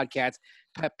 101 podcasts,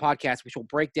 which will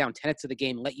break down tenets of the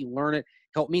game, let you learn it,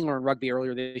 help me learn rugby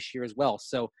earlier this year as well.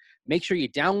 So make sure you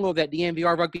download that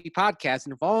DNVR Rugby podcast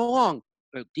and follow along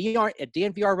at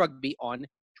DNVR Rugby on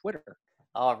Twitter.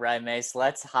 All right, Mace,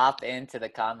 let's hop into the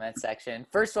comment section.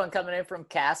 First one coming in from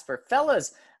Casper.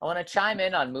 Fellas, I want to chime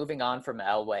in on moving on from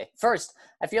Elway. First,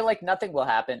 I feel like nothing will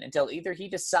happen until either he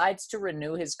decides to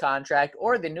renew his contract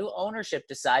or the new ownership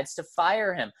decides to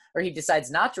fire him, or he decides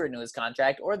not to renew his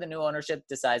contract or the new ownership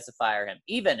decides to fire him.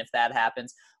 Even if that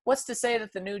happens, what's to say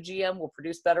that the new GM will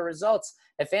produce better results?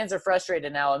 If fans are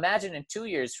frustrated now, imagine in 2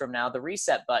 years from now, the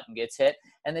reset button gets hit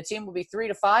and the team will be 3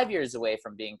 to 5 years away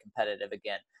from being competitive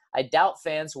again. I doubt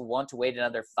fans will want to wait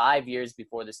another 5 years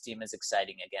before this team is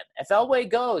exciting again. If Elway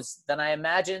goes, then I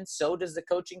imagine so does the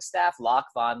coaching staff, Locke,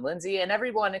 Vaughn, Lindsay, and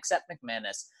everyone except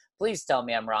McManus. Please tell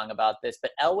me I'm wrong about this,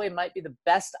 but Elway might be the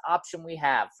best option we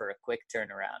have for a quick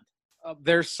turnaround.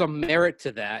 There's some merit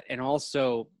to that, and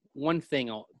also one thing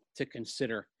to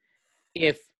consider.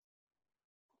 If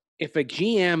a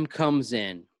GM comes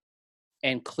in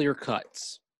and clear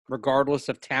cuts, regardless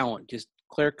of talent, just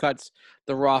clear cuts,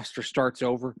 the roster starts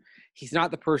over. He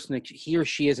or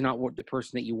she is not the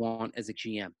person that you want as a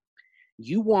GM.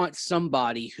 You want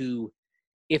somebody who,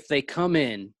 if they come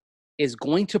in, is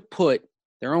going to put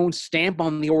their own stamp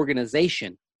on the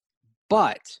organization,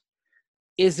 but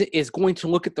is going to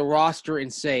look at the roster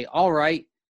and say, all right,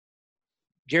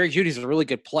 Jerry Jeudy's a really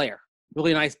good player,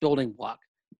 really nice building block.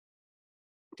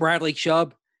 Bradley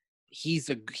Chubb, he's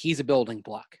a building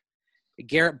block.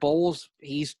 Garrett Bowles,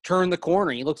 he's turned the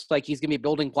corner. He looks like he's going to be a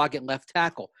building block at left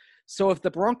tackle. So if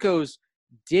the Broncos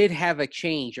did have a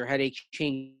change or had a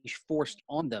change forced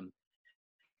on them,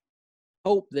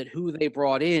 hope that who they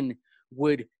brought in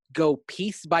would go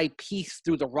piece by piece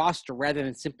through the roster rather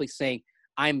than simply saying,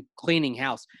 I'm cleaning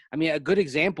house. I mean, a good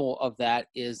example of that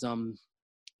is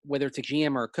whether it's a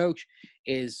GM or a coach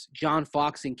is John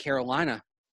Fox in Carolina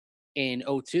in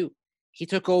 2002. He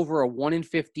took over a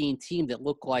 1-15 team that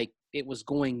looked like it was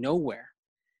going nowhere.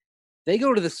 They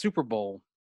go to the Super Bowl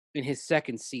in his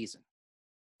second season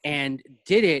and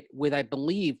did it with, I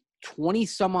believe, 20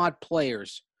 some odd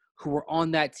players who were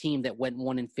on that team that went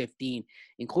 1-15,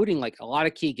 including like a lot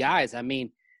of key guys. I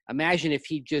mean, imagine if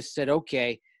he just said,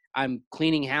 okay, I'm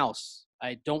cleaning house.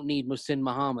 I don't need Muhsin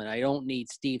Muhammad. I don't need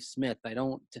Steve Smith. I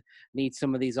don't need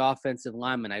some of these offensive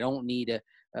linemen. I don't need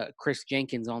Chris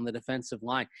Jenkins on the defensive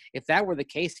line. If that were the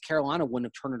case, Carolina wouldn't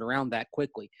have turned it around that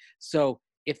quickly. So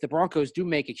if the Broncos do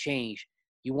make a change,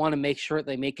 you want to make sure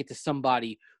they make it to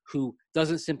somebody who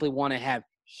doesn't simply want to have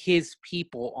his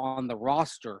people on the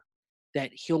roster,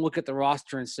 that he'll look at the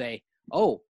roster and say,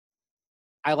 oh,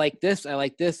 I like this, I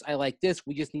like this, I like this.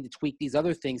 We just need to tweak these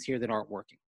other things here that aren't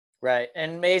working. Right.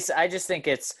 And Mace, I just think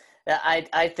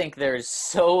I think there's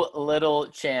so little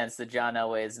chance that John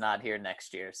Elway is not here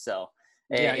next year. So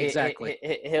Yeah, exactly.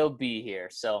 He'll be here.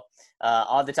 So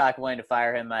all the talk wanting to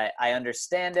fire him, I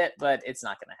understand it, but it's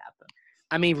not going to happen.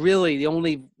 I mean, really, the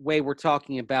only way we're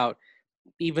talking about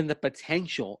even the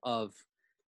potential of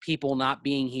people not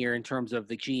being here in terms of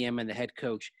the GM and the head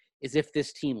coach is if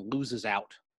this team loses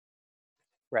out.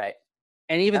 Right.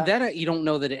 And even then, you don't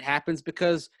know that it happens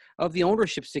because of the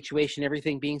ownership situation,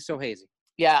 everything being so hazy.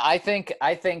 Yeah, I think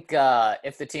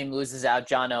if the team loses out,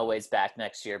 John Elway's back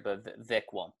next year, but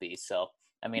Vic won't be. So,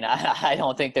 I mean, I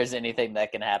don't think there's anything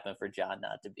that can happen for John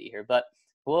not to be here. But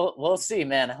we'll see,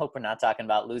 man. I hope we're not talking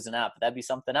about losing out, but that'd be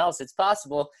something else. It's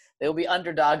possible they'll be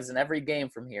underdogs in every game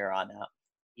from here on out.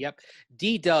 Yep.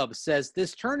 D-Dub says,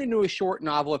 this turned into a short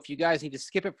novel. If you guys need to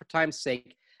skip it for time's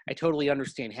sake, I totally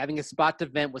understand. Having a spot to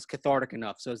vent was cathartic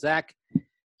enough. So, Zach,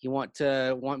 you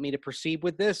want me to proceed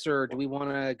with this, or do we want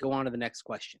to go on to the next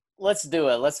question? Let's do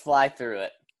it. Let's fly through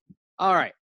it. All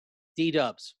right.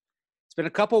 D-Dubs. It's been a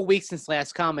couple of weeks since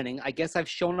last commenting. I guess I've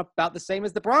shown up about the same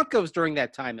as the Broncos during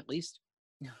that time, at least.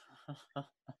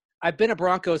 I've been a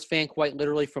Broncos fan quite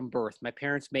literally from birth. My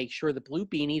parents made sure the blue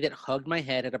beanie that hugged my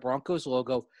head had a Broncos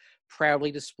logo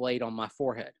proudly displayed on my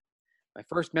forehead. My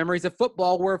first memories of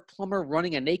football were of Plummer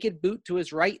running a naked boot to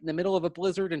his right in the middle of a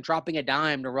blizzard and dropping a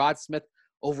dime to Rod Smith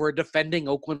over a defending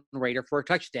Oakland Raider for a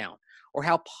touchdown, or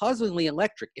how puzzlingly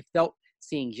electric it felt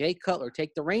seeing Jay Cutler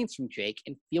take the reins from Jake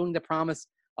and feeling the promise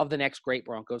of the next great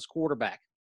Broncos quarterback.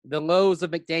 The lows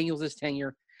of McDaniels'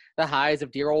 tenure, the highs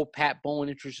of dear old Pat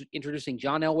Bowlen introducing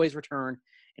John Elway's return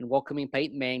and welcoming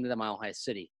Peyton Manning to the Mile High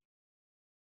City.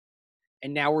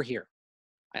 And now we're here.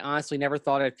 I honestly never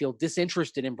thought I'd feel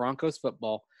disinterested in Broncos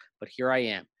football, but here I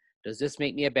am. Does this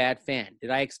make me a bad fan? Did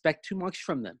I expect too much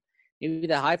from them? Maybe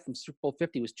the hype from Super Bowl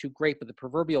 50 was too great, but the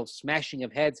proverbial smashing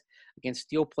of heads against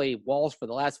steel-plated walls for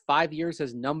the last 5 years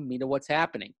has numbed me to what's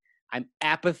happening. I'm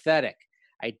apathetic.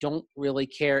 I don't really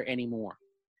care anymore.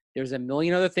 There's a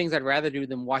million other things I'd rather do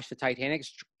than watch the Titanic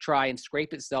try and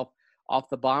scrape itself off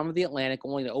the bottom of the Atlantic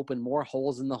only to open more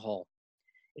holes in the hull.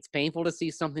 It's painful to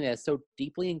see something that is so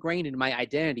deeply ingrained in my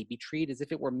identity be treated as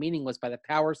if it were meaningless by the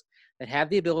powers that have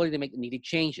the ability to make the needed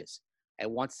changes. I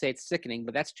want to say it's sickening,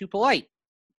 but that's too polite.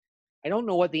 I don't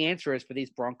know what the answer is for these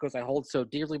Broncos I hold so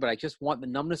dearly, but I just want the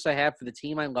numbness I have for the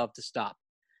team I love to stop.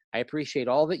 I appreciate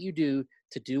all that you do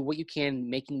to do what you can,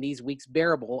 making these weeks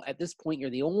bearable. At this point, you're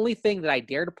the only thing that I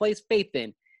dare to place faith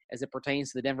in as it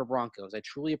pertains to the Denver Broncos. I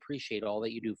truly appreciate all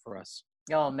that you do for us.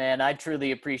 Oh, man, I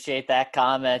truly appreciate that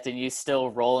comment and you still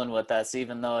rolling with us,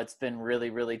 even though it's been really,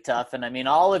 really tough. And, I mean,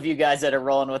 all of you guys that are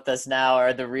rolling with us now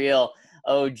are the real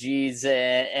OGs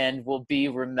and will be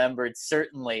remembered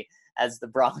certainly as the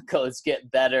Broncos get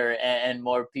better and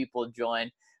more people join.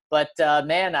 But,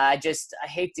 man, I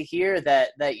hate to hear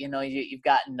that you know, you've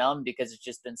gotten numb because it's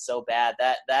just been so bad.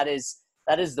 That is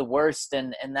the worst,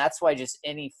 and that's why just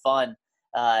any fun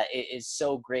is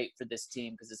so great for this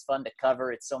team because it's fun to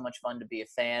cover. It's so much fun to be a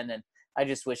fan, and I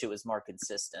just wish it was more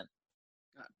consistent.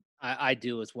 I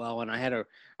do as well, and I had a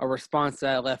response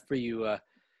that I left for you,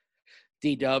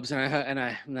 D-Dubs, and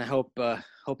I hope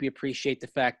you appreciate the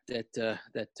fact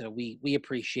that we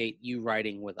appreciate you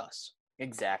riding with us.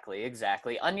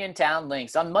 Exactly. Onion Town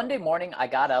links. On Monday morning, I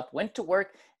got up, went to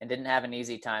work, and didn't have an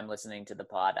easy time listening to the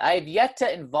pod. I have yet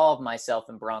to involve myself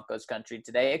in Broncos country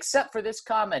today, except for this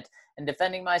comment and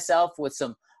defending myself with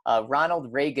some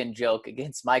Ronald Reagan joke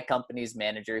against my company's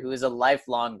manager, who is a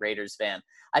lifelong Raiders fan.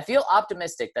 I feel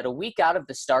optimistic that a week out of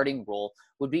the starting role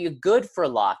would be good for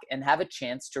Locke and have a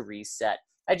chance to reset.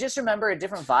 I just remember a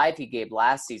different vibe he gave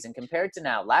last season compared to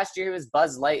now. Last year, he was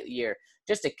Buzz Lightyear,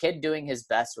 just a kid doing his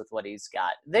best with what he's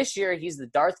got. This year, he's the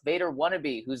Darth Vader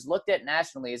wannabe who's looked at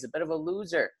nationally as a bit of a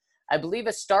loser. I believe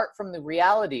a start from the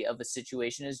reality of a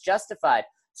situation is justified.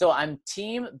 So I'm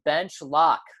team bench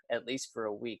Locke, at least for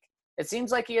a week. It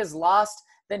seems like he has lost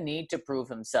the need to prove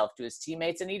himself to his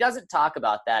teammates, and he doesn't talk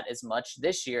about that as much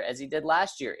this year as he did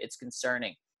last year. It's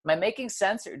concerning. Am I making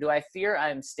sense, or do I fear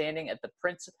I am standing at the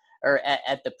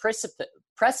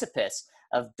precipice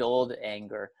of dulled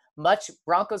anger? Much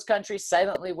Broncos country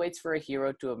silently waits for a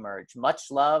hero to emerge.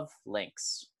 Much love,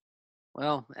 Lynx.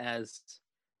 Well, as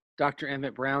Dr.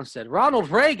 Emmett Brown said, Ronald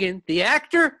Reagan, the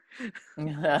actor?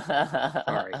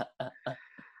 Sorry.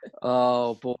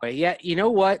 Oh, boy. Yeah, you know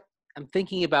what? I'm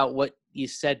thinking about what you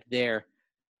said there,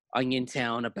 Onion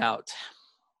Town, about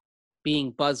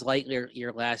being Buzz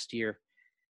Lightyear last year.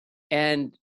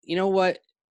 And you know what?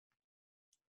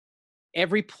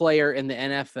 Every player in the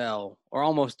NFL, or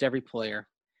almost every player,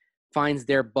 finds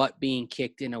their butt being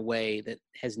kicked in a way that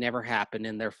has never happened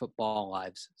in their football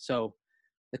lives. So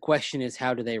the question is,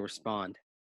 how do they respond?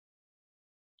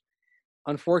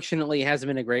 Unfortunately, it hasn't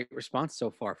been a great response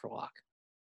so far for Locke.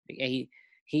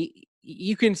 He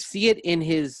you can see it in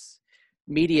his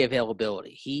media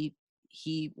availability.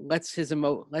 He lets his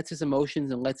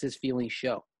emotions and lets his feelings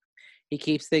show. He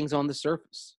keeps things on the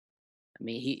surface. I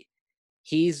mean,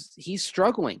 he's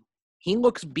struggling. He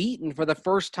looks beaten for the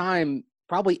first time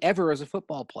probably ever as a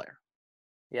football player.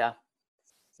 Yeah.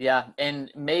 Yeah.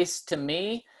 And Mace, to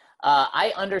me,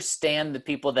 I understand the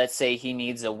people that say he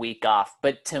needs a week off,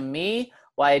 but to me,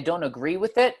 why I don't agree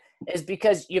with it is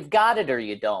because you've got it or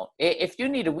you don't. If you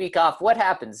need a week off, what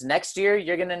happens next year?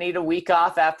 You're going to need a week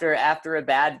off after a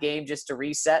bad game just to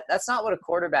reset. That's not what a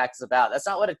quarterback is about. That's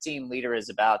not what a team leader is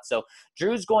about. So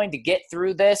Drew's going to get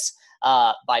through this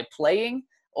by playing,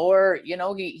 or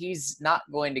he's not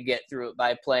going to get through it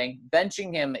by playing.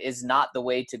 Benching him is not the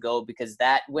way to go, because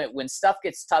that when stuff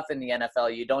gets tough in the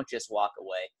NFL, you don't just walk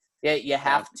away. You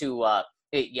have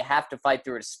to fight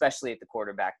through it, especially at the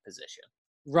quarterback position.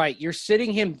 Right. You're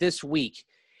sitting him this week.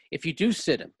 If you do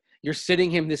sit him, you're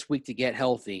sitting him this week to get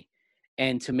healthy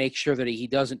and to make sure that he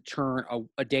doesn't turn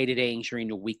a day-to-day injury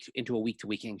into a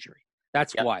week-to-week injury.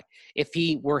 That's why. If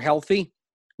he were healthy,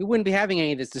 we wouldn't be having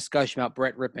any of this discussion about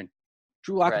Brett Rippon.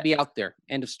 Drew Lock would be out there.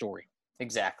 End of story.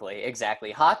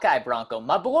 Exactly. Hawkeye Bronco,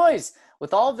 my boys,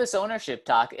 with all of this ownership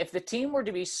talk, if the team were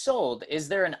to be sold, is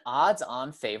there an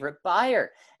odds-on favorite buyer?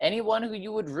 Anyone who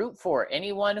you would root for?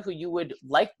 Anyone who you would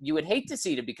hate to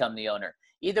see to become the owner?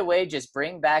 Either way, just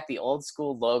bring back the old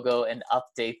school logo and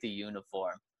update the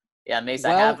uniform. Yeah, Mace,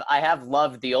 I have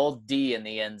loved the old D in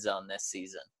the end zone this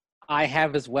season. I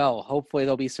have as well. Hopefully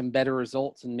there'll be some better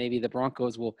results, and maybe the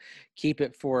Broncos will keep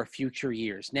it for future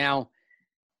years. Now,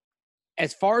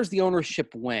 as far as the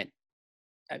ownership went,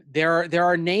 there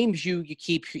are names you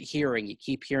keep hearing. You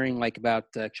keep hearing like about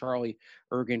Charlie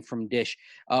Ergen from Dish.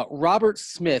 Robert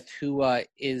Smith, who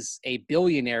is a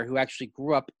billionaire who actually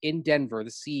grew up in Denver,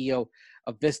 the CEO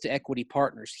of Vista Equity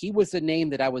Partners. He was the name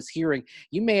that I was hearing.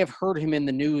 You may have heard him in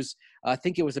the news. I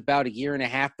think it was about a year and a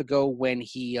half ago when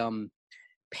he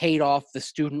paid off the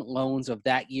student loans of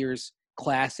that year's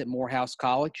class at Morehouse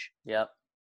College. Yep.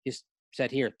 He's said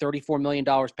here, $34 million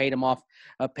paid him off,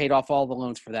 paid off all the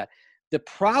loans for that. The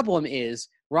problem is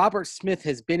Robert Smith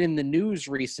has been in the news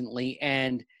recently,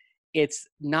 and it's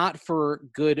not for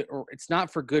good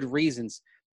reasons.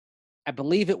 I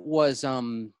believe it was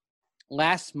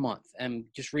last month. I'm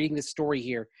just reading this story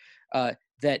here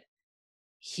that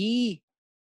he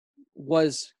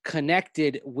was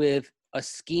connected with a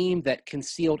scheme that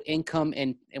concealed income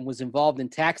and was involved in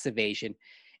tax evasion.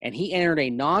 And he entered a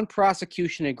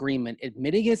non-prosecution agreement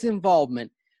admitting his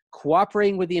involvement,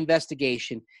 cooperating with the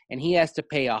investigation, and he has to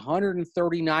pay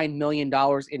 $139 million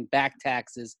in back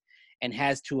taxes and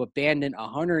has to abandon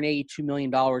 $182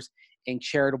 million in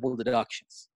charitable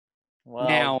deductions. Well,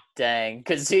 now, dang,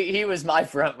 because he was my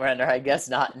front runner. I guess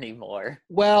not anymore.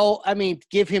 Well, I mean,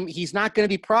 he's not going to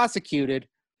be prosecuted.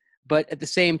 But at the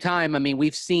same time, I mean,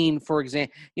 we've seen, for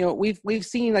example, we've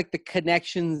seen like the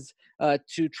connections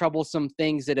to troublesome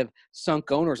things that have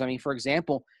sunk owners. I mean, for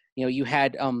example, you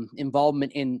had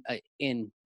involvement in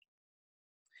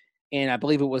I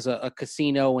believe it was a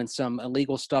casino and some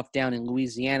illegal stuff down in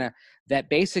Louisiana that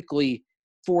basically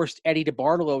forced Eddie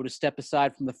DeBartolo to step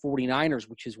aside from the 49ers,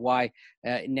 which is why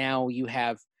now you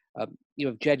have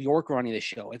Jed York running the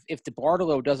show. If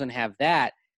DeBartolo doesn't have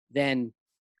that, then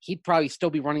he'd probably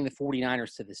still be running the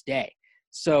 49ers to this day.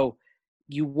 So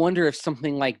you wonder if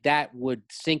something like that would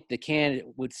sink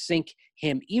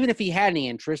him, even if he had any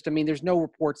interest. I mean, there's no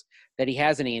reports that he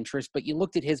has any interest, but you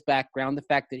looked at his background, the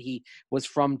fact that he was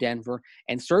from Denver,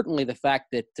 and certainly the fact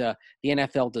that the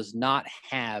NFL does not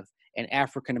have an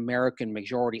African-American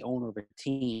majority owner of a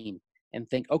team, and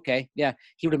think, okay, yeah,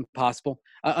 he would have been possible.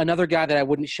 Another guy that I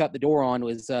wouldn't shut the door on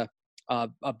was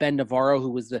Ben Navarro, who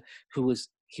was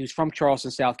from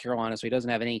Charleston, South Carolina, so he doesn't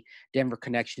have any Denver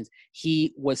connections.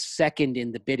 He was second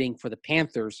in the bidding for the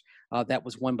Panthers. That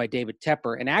was won by David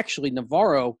Tepper. And actually,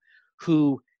 Navarro,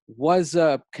 who was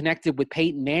connected with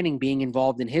Peyton Manning being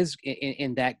involved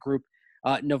in that group,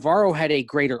 Navarro had a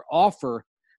greater offer,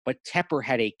 but Tepper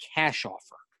had a cash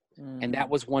offer. And that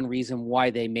was one reason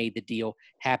why they made the deal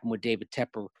happen with David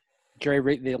Tepper.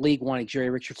 The league wanted Jerry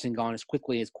Richardson gone as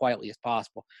quickly, as quietly as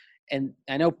possible. And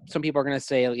I know some people are going to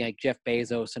say like Jeff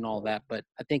Bezos and all that, but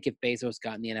I think if Bezos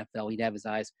got in the NFL, he'd have his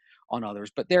eyes on others.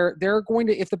 But they're going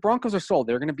to, if the Broncos are sold,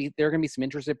 there are going to be some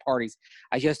interested parties.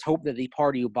 I just hope that the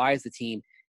party who buys the team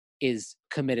is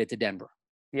committed to Denver.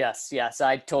 Yes,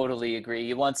 I totally agree.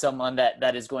 You want someone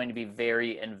that is going to be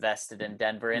very invested in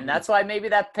Denver, and that's why maybe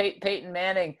that Peyton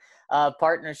Manning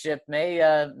partnership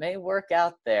may work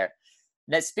out there.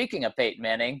 Now, speaking of Peyton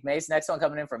Manning, May's next one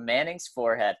coming in from Manning's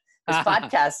Forehead. This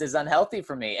podcast is unhealthy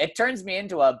for me. It turns me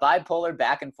into a bipolar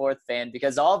back and forth fan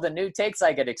because all the new takes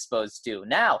I get exposed to.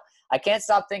 Now, I can't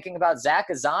stop thinking about Zach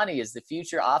Azzanni as the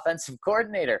future offensive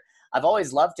coordinator. I've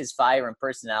always loved his fire and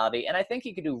personality, and I think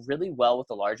he could do really well with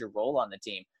a larger role on the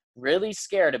team. Really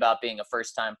scared about being a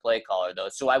first-time play caller, though,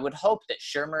 so I would hope that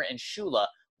Shurmur and Shula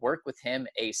work with him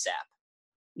ASAP.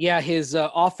 Yeah, his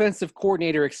offensive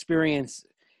coordinator experience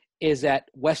is at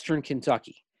Western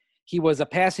Kentucky. He was a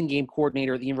passing game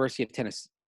coordinator at the University of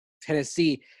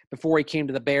Tennessee before he came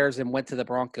to the Bears and went to the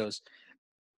Broncos.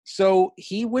 So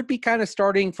he would be kind of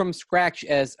starting from scratch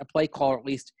as a play caller, at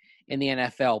least in the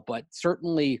NFL. But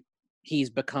certainly he's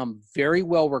become very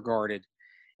well regarded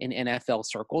in NFL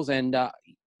circles. And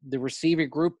the receiver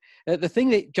group, the thing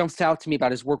that jumps out to me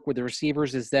about his work with the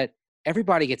receivers is that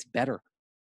everybody gets better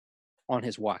on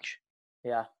his watch.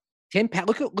 Yeah.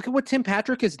 Look at what Tim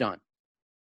Patrick has done.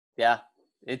 Yeah.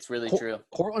 It's really true.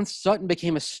 Cortland Sutton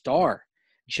became a star.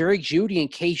 Jerry Jeudy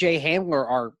and KJ Hamler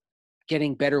are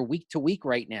getting better week to week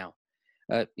right now.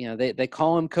 They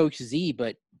call him Coach Z,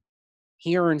 but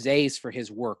he earns A's for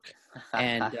his work.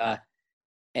 And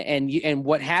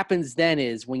what happens then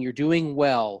is when you're doing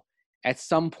well, at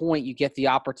some point you get the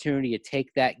opportunity to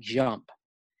take that jump,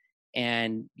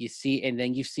 and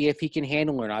then you see if he can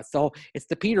handle it or not. So it's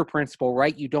the Peter principle,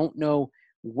 right? You don't know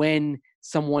when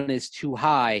someone is too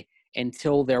high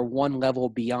until they're one level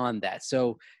beyond that.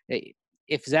 So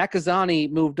if Zach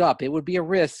Azzanni moved up, it would be a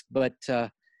risk, but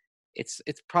it's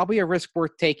probably a risk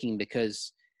worth taking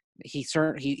because he's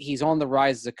on the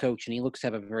rise as a coach, and he looks to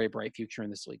have a very bright future in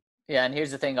this league. Yeah, and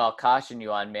here's the thing I'll caution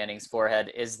you on Manning's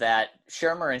forehead is that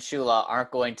Shurmur and Shula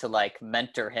aren't going to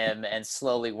mentor him and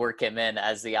slowly work him in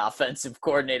as the offensive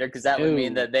coordinator, because that would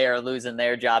mean that they are losing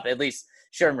their job. At least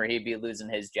Shurmur, he'd be losing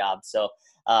his job. So,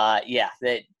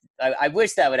 I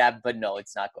wish that would happen, but no,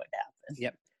 it's not going to happen.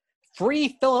 Yep.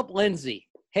 Free Philip Lindsay.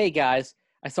 Hey, guys,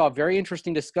 I saw a very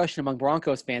interesting discussion among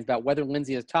Broncos fans about whether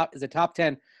Lindsay is a top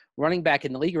 10 running back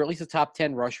in the league or at least a top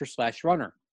 10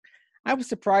 rusher/runner. I was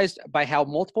surprised by how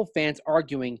multiple fans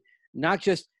arguing not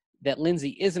just that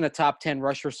Lindsay isn't a top 10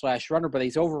 rusher/runner, but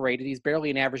he's overrated. He's barely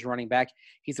an average running back.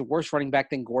 He's a worse running back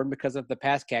than Gordon because of the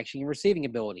pass catching and receiving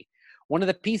ability. One of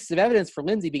the pieces of evidence for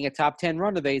Lindsay being a top 10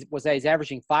 runner was that he's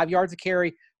averaging 5 yards a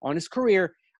carry on his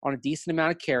career on a decent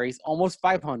amount of carries, almost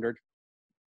 500,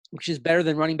 which is better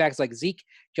than running backs like Zeke,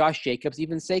 Josh Jacobs,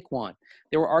 even Saquon.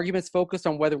 There were arguments focused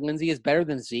on whether Lindsay is better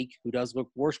than Zeke, who does look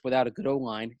worse without a good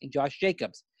O-line, and Josh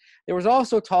Jacobs. There was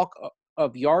also talk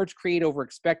of yards created over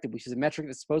expected, which is a metric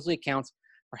that supposedly accounts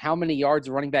for how many yards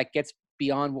a running back gets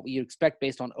beyond what you'd expect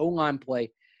based on O-line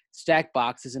play, stack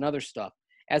boxes, and other stuff.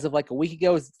 As of a week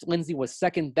ago, Lindsay was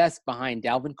second best behind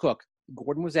Dalvin Cook.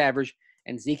 Gordon was average,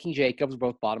 and Zeke and Jacobs were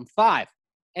both bottom 5.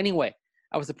 Anyway,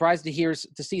 I was surprised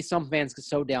to see some fans get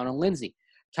so down on Lindsay.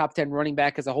 Top 10 running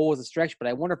back as a whole is a stretch, but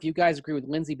I wonder if you guys agree with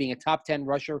Lindsay being a top 10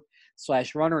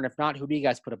 rusher/runner, and if not, who do you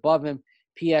guys put above him?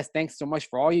 P.S. Thanks so much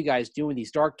for all you guys do in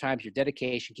these dark times. Your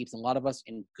dedication keeps a lot of us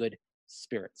in good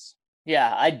spirits.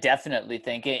 Yeah, I definitely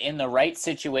think in the right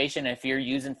situation, if you're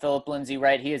using Philip Lindsay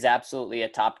right, he is absolutely a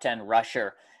top 10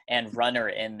 rusher and runner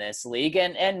in this league.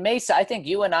 And Mesa, I think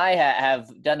you and I have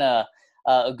done a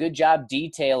good job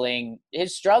detailing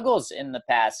his struggles in the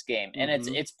past game. And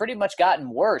it's pretty much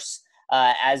gotten worse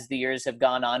as the years have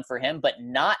gone on for him, but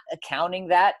not accounting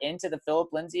that into the Philip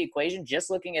Lindsay equation,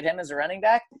 just looking at him as a running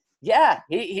back. Yeah,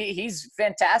 he's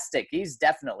fantastic. He's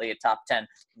definitely a top 10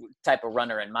 type of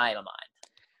runner in my mind.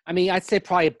 I mean, I'd say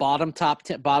probably bottom of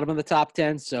the top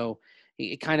 10. So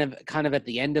kind of at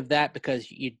the end of that,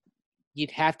 because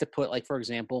you'd have to put, for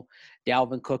example,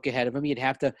 Dalvin Cook ahead of him. You'd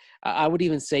have to, I would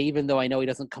even say, even though I know he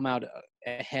doesn't come out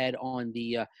ahead on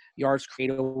the yards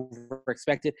created over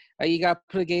expected, you got to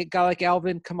put a guy like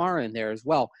Alvin Kamara in there as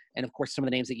well. And of course, some of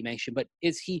the names that you mentioned, but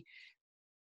is he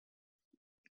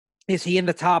in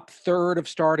the top third of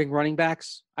starting running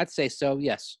backs? I'd say so.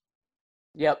 Yes.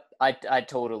 Yep, I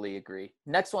totally agree.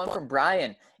 Next one from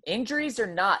Brian. Injuries or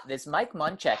not, this Mike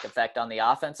Munchak effect on the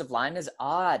offensive line is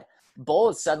odd.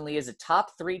 Bowles suddenly is a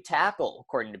top 3 tackle,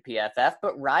 according to PFF,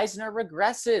 but Reisner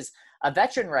regresses. A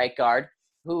veteran right guard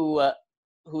who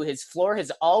his floor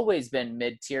has always been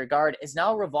mid-tier guard is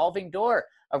now a revolving door.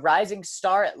 A rising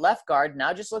star at left guard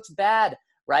now just looks bad.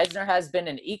 Reisner has been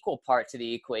an equal part to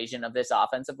the equation of this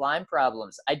offensive line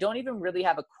problems. I don't even really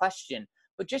have a question,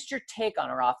 but just your take on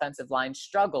our offensive line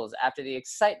struggles after the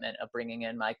excitement of bringing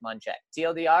in Mike Munchak.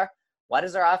 TLDR, why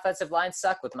does our offensive line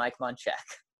suck with Mike Munchak?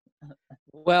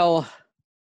 Well,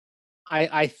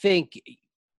 I think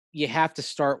you have to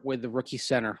start with the rookie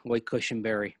center, Lloyd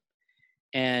Cushenberry.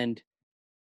 And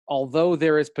although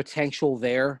there is potential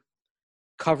there,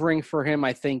 covering for him,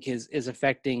 I think, is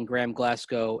affecting Graham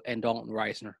Glasgow and Dalton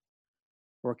Reisner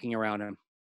working around him.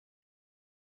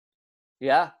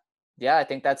 Yeah. I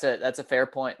think that's a fair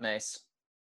point, Mace.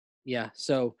 Yeah.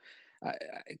 So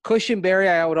Cushenberry,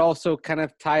 I would also kind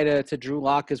of tie to Drew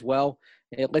Lock as well.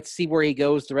 Let's see where he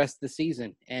goes the rest of the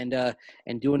season, and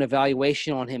do an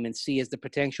evaluation on him and see, is the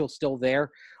potential still there,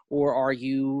 or are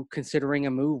you considering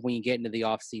a move when you get into the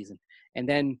off season, and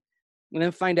then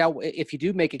find out if you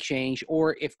do make a change,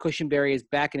 or if Cushenberry is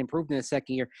back and improved in the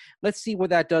second year. Let's see what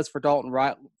that does for Dalton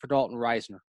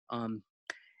Reisner.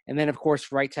 And then, of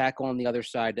course, right tackle on the other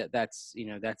side. That's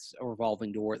a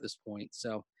revolving door at this point.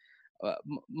 So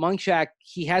Munchak,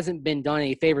 he hasn't been done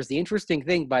any favors. The interesting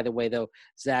thing, by the way, though,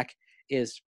 Zach,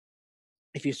 is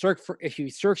if you search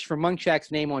for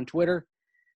Munchak's name on Twitter,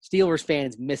 Steelers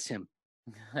fans miss him.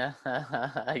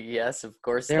 Yes, of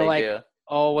course They're they like, do.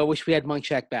 oh, I wish we had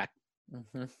Munchak back.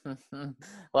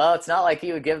 Well, it's not like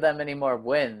he would give them any more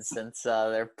wins, since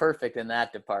they're perfect in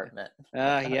that department.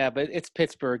 Yeah, but it's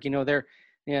Pittsburgh. They're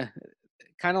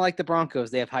kind of like the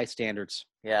Broncos. They have high standards.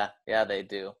 Yeah, they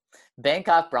do.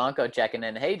 Bangkok Bronco checking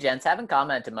in. Hey, gents, haven't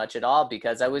commented much at all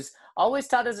because I was always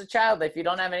taught as a child that if you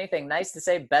don't have anything nice to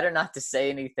say, better not to say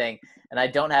anything. And I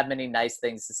don't have many nice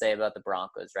things to say about the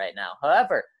Broncos right now.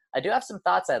 However, I do have some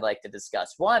thoughts I'd like to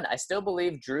discuss. One, I still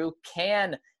believe Drew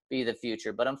can be the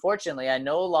future, but unfortunately, I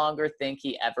no longer think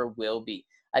he ever will be.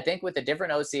 I think with a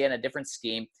different OC and a different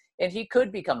scheme, and he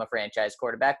could become a franchise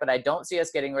quarterback, but I don't see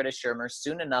us getting rid of Shurmur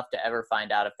soon enough to ever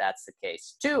find out if that's the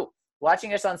case. 2,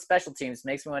 watching us on special teams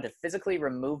makes me want to physically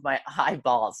remove my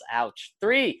eyeballs. Ouch.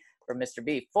 3, from Mr.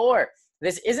 B. 4,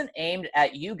 this isn't aimed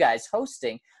at you guys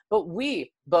hosting, but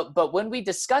when we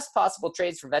discuss possible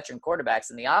trades for veteran quarterbacks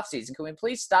in the offseason, can we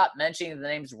please stop mentioning the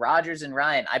names Rodgers and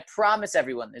Ryan? I promise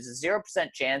everyone there's a 0%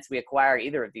 chance we acquire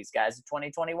either of these guys in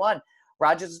 2021.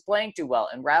 Rodgers is playing too well,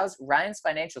 and Ryan's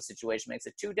financial situation makes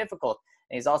it too difficult,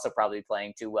 and he's also probably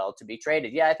playing too well to be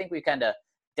traded. Yeah, I think we kind of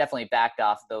definitely backed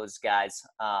off those guys.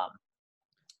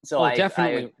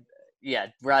 Definitely.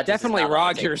 Rodgers. Definitely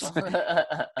Rodgers.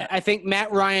 I think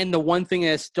Matt Ryan, the one thing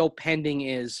that's still pending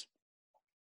is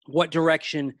what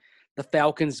direction the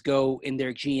Falcons go in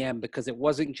their GM, because it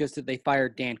wasn't just that they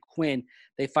fired Dan Quinn,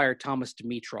 they fired Thomas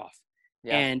Dimitroff.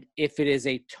 Yeah. And if it is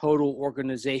a total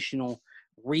organizational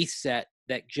reset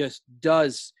that just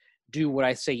does do what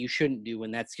I say you shouldn't do,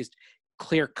 and that's just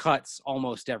clear cuts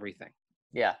almost everything.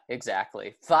 Yeah,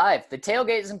 exactly. 5, the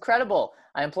tailgate is incredible.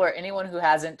 I implore anyone who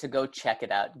hasn't to go check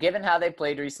it out. Given how they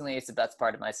played recently, it's the best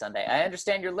part of my Sunday. I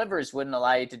understand your livers wouldn't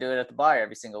allow you to do it at the bar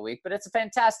every single week, but it's a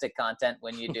fantastic content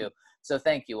when you do. So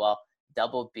thank you all.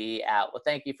 Double B out. Well,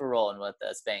 thank you for rolling with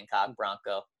us, Bangkok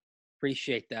Bronco.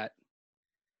 Appreciate that.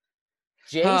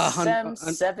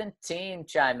 JSEM17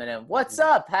 chiming in. What's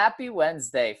up? Happy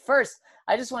Wednesday. First,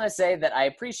 I just want to say that I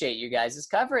appreciate you guys'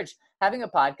 coverage. Having a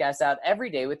podcast out every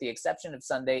day with the exception of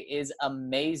Sunday is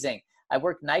amazing. I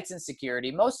work nights in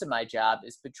security. Most of my job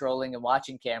is patrolling and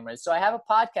watching cameras, so I have a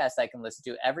podcast I can listen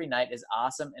to every night is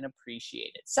awesome and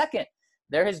appreciated. Second,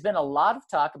 there has been a lot of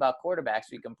talk about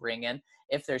quarterbacks we can bring in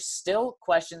if there's still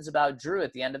questions about Drew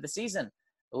at the end of the season.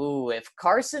 Ooh, if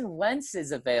Carson Wentz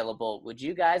is available, would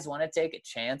you guys want to take a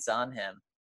chance on him?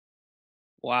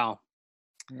 Wow.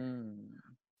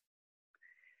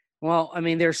 Well, I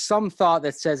mean, there's some thought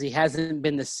that says he hasn't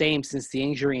been the same since the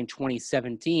injury in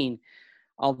 2017,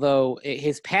 although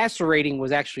his passer rating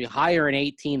was actually higher in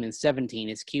 18 than 17.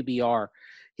 His QBR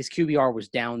was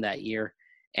down that year,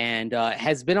 and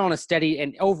has been on a steady,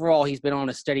 and overall he's been on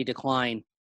a steady decline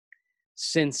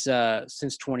since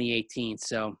 2018.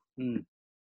 So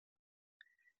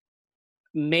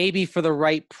maybe for the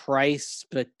right price,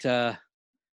 but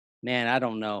man, I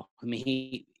don't know. I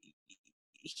mean,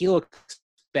 he looks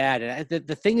bad. And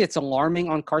the thing that's alarming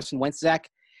on Carson Wentz, Zach,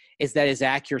 is that his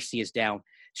accuracy is down.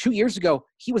 2 years ago,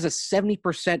 he was a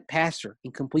 70% passer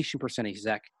in completion percentage,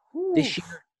 Zach. Ooh. This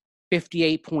year,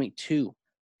 58.2.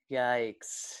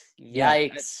 Yikes. Yeah.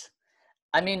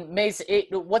 I mean, Mace,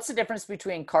 what's the difference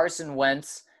between Carson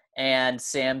Wentz and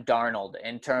Sam Darnold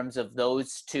in terms of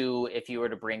those two if you were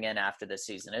to bring in after this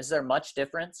season? Is there much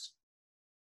difference?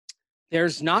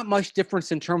 There's not much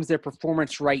difference in terms of their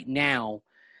performance right now.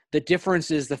 The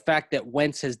difference is the fact that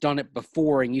Wentz has done it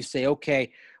before, and you say,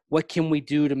 okay, what can we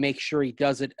do to make sure he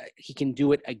does it? He can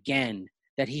do it again,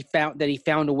 that he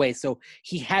found a way. So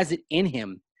he has it in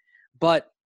him.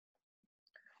 But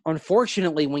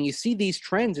unfortunately, when you see these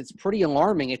trends, it's pretty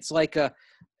alarming. It's like a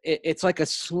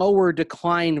slower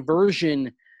decline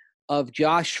version of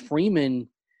Josh Freeman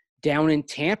down in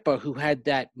Tampa, who had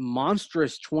that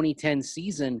monstrous 2010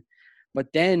 season. But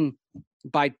then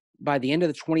by the end of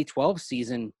the 2012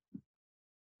 season,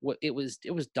 it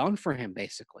was done for him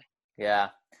basically. Yeah.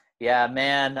 Yeah,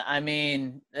 man. I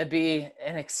mean, it'd be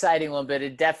an exciting one, but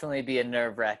it'd definitely be a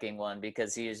nerve-wracking one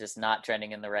because he is just not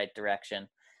trending in the right direction.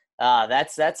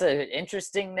 That's an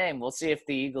interesting name. We'll see if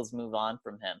the Eagles move on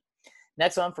from him.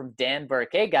 Next one from Dan Burke.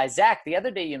 Hey, guys, Zach, the other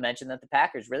day you mentioned that the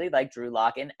Packers really like Drew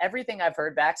Lock, and everything I've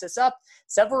heard backs this up.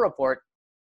 Several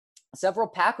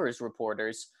Packers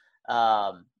reporters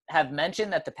have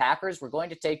mentioned that the Packers were going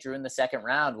to take Drew in the second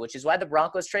round, which is why the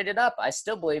Broncos traded up. I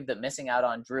still believe that missing out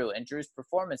on Drew and Drew's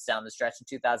performance down the stretch in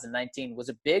 2019 was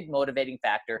a big motivating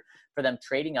factor for them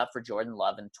trading up for Jordan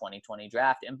Love in 2020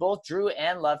 draft. And both Drew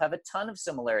and Love have a ton of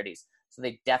similarities, so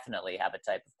they definitely have a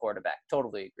type of quarterback.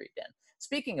 Totally agree, Dan.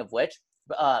 Speaking of which,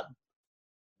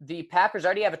 the Packers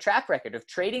already have a track record of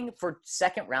trading for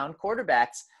second-round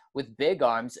quarterbacks with big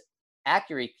arms,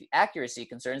 accuracy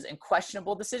concerns, and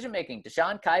questionable decision-making.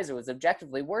 DeShone Kizer was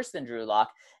objectively worse than Drew Lock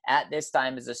at this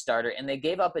time as a starter, and they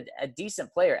gave up a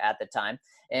decent player at the time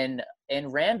in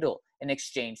Randall in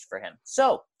exchange for him.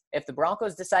 So if the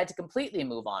Broncos decide to completely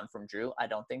move on from Drew, I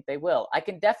don't think they will. I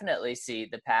can definitely see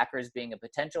the Packers being a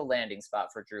potential landing spot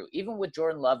for Drew, even with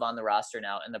Jordan Love on the roster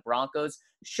now, and the Broncos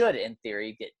should, in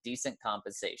theory, get decent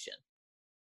compensation.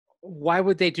 Why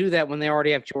would they do that when they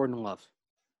already have Jordan Love?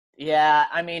 Yeah,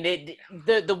 I mean,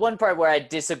 the one part where I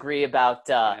disagree about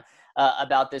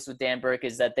this with Dan Burke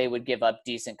is that they would give up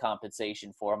decent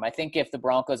compensation for him. I think if the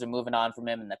Broncos are moving on from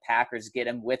him and the Packers get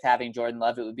him with having Jordan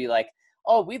Love, it would be like,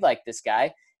 oh, we like this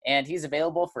guy, and he's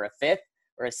available for a fifth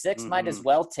or a sixth. Might as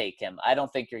well take him. I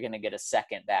don't think you're going to get a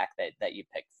second back that you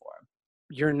picked for him.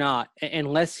 You're not,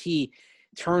 unless he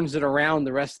turns it around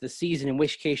the rest of the season, in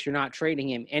which case you're not trading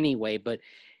him anyway. But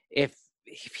if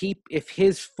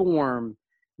his form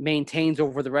maintains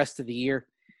over the rest of the year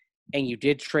and you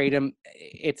did trade him,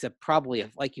 it's probably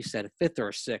like you said, a fifth or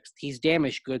a sixth. He's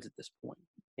damaged goods at this point.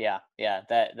 Yeah,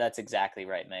 that's exactly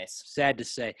right, Mace. Sad to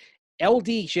say.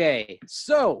 LDJ,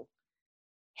 so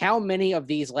how many of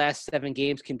these last 7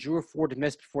 games can Drew afford to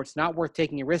miss before it's not worth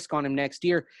taking a risk on him next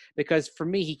year? Because for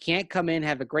me, he can't come in,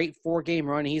 have a great 4-game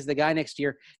run, he's the guy next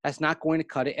year. That's not going to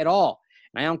cut it at all.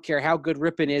 And I don't care how good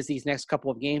Rippon is these next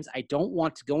couple of games. I don't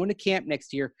want to go into camp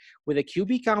next year with a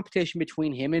QB competition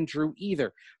between him and Drew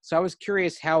either. So I was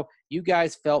curious how you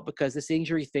guys felt, because this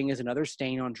injury thing is another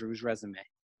stain on Drew's resume.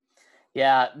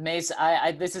 Yeah, Mace,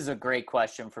 this is a great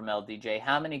question from LDJ.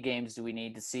 How many games do we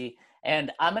need to see?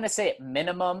 And I'm going to say at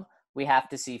minimum, we have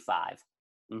to see 5.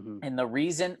 Mm-hmm. And the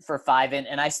reason for 5,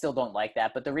 and I still don't like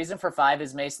that, but the reason for 5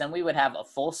 is, Mace, then we would have a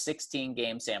full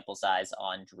 16-game sample size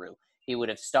on Drew. He would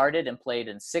have started and played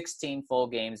in 16 full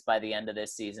games by the end of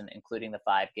this season, including the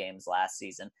 5 games last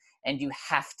season. And you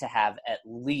have to have at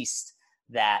least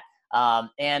that.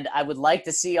 And I would like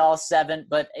to see all 7,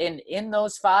 but in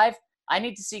those 5, I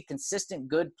need to see consistent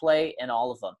good play in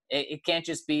all of them. It can't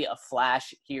just be a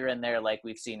flash here and there like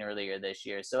we've seen earlier this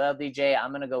year. So LDJ,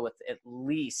 I'm going to go with at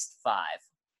least 5.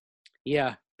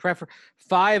 Yeah,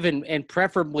 5 and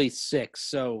preferably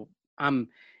 6. So I'm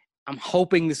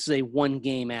hoping this is a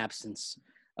 1-game absence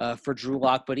for Drew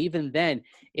Lock. But even then,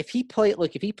 if he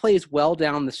plays well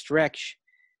down the stretch,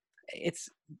 it's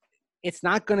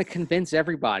not going to convince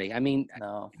everybody. I mean,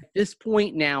 no. At this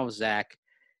point now, Zach,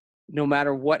 no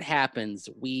matter what happens,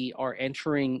 we are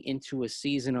entering into a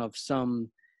season of some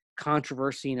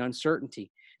controversy and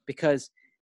uncertainty, because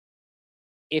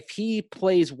if he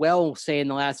plays well, say in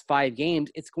the last 5 games,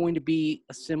 it's going to be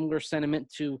a similar sentiment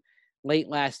to late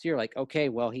last year. Like, okay,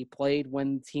 well, he played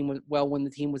when the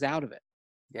team was out of it.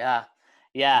 Yeah,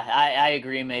 I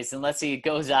agree, Mason. Unless he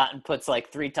goes out and puts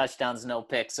like 3 touchdowns, no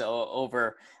picks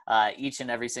over each and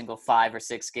every single 5 or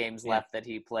 6 games left that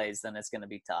he plays, then it's going to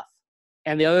be tough.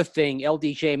 And the other thing,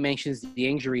 LDJ mentions the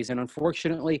injuries, and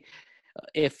unfortunately,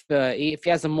 if he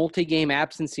has a multi-game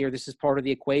absence here, this is part of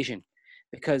the equation,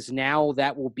 because now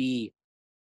that will be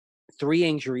 3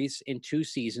 injuries in 2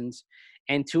 seasons,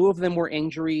 and 2 of them were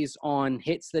injuries on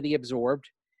hits that he absorbed.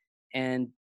 And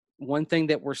one thing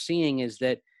that we're seeing is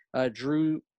that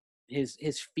Drew, his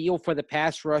feel for the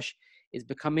pass rush is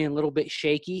becoming a little bit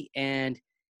shaky, and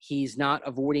he's not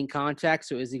avoiding contact.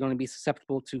 So is he going to be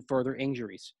susceptible to further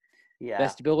injuries? Yeah.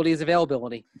 Best ability is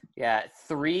availability. Yeah.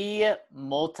 3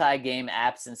 multi-game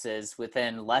absences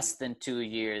within less than 2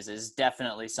 years is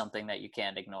definitely something that you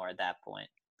can't ignore at that point.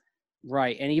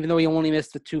 Right. And even though he only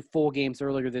missed the 2 full games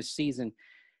earlier this season,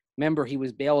 remember, he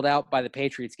was bailed out by the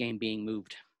Patriots game being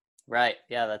moved. Right.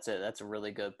 Yeah, that's a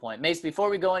really good point. Mace, before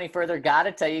we go any further, got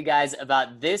to tell you guys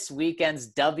about this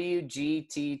weekend's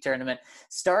WGT tournament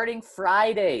starting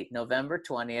Friday, November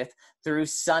 20th through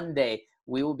Sunday.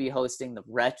 we will be hosting the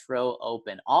Retro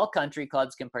Open. All country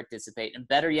clubs can participate, and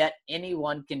better yet,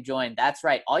 anyone can join. That's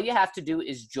right. All you have to do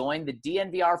is join the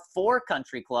DNVR 4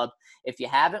 Country Club. If you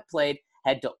haven't played,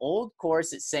 head to Old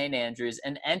Course at St. Andrews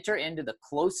and enter into the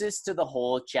closest to the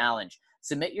hole challenge.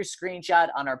 Submit your screenshot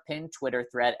on our pinned Twitter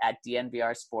thread at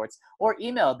DNVR Sports or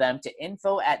email them to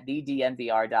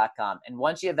info@thednvr.com. And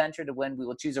once you have entered to win, we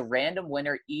will choose a random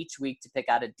winner each week to pick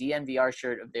out a DNVR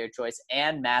shirt of their choice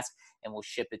and mask, and we'll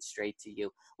ship it straight to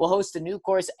you. We'll host a new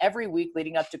course every week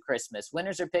leading up to Christmas.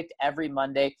 Winners are picked every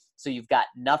Monday, so you've got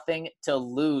nothing to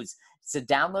lose. So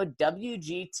download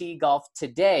WGT Golf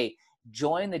today.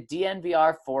 Join the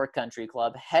DNVR 4 Country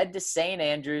Club, head to St.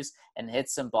 Andrews, and hit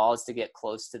some balls to get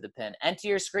close to the pin. Enter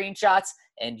your screenshots,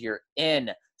 and you're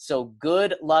in. So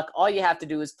good luck. All you have to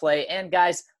do is play. And,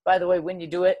 guys, by the way, when you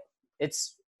do it,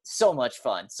 it's so much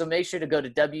fun. So make sure to go to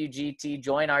WGT,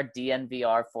 join our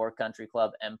DNVR 4 Country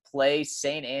Club, and play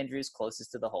St. Andrews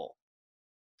closest to the hole.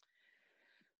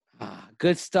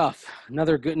 Good stuff.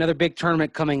 Another big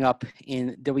tournament coming up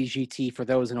in WGT for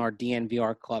those in our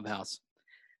DNVR clubhouse.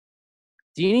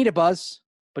 Do you need a buzz,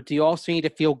 but do you also need to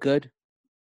feel good?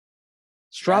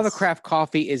 Strava Yes. Craft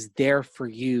Coffee is there for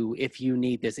you if you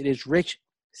need this. It is rich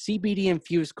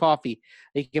CBD-infused coffee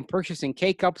that you can purchase in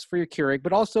K-Cups for your Keurig,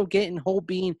 but also get in whole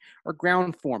bean or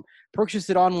ground form. Purchase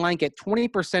it online, get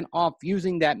 20% off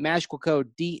using that magical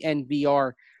code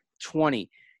DNVR20.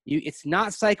 It's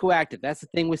not psychoactive. That's the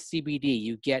thing with CBD.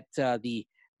 You get the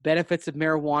benefits of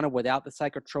marijuana without the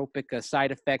psychotropic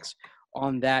side effects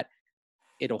on that.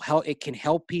 It can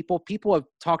help people. People have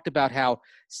talked about how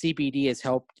CBD has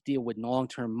helped deal with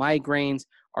long-term migraines,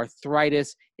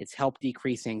 arthritis. It's helped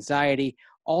decrease anxiety,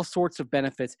 all sorts of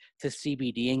benefits to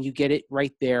CBD, and you get it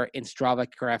right there in Strava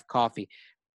Craft Coffee.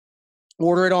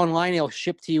 Order it online. It'll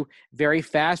ship to you very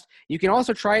fast. You can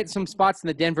also try it in some spots in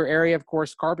the Denver area, of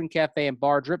course, Carbon Cafe and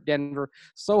Bar, Drip Denver,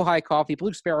 So High Coffee,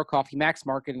 Blue Sparrow Coffee, Max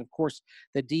Market, and, of course,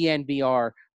 the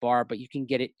DNVR Bar, but you can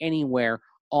get it anywhere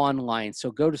online.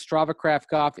 So go to Strava Craft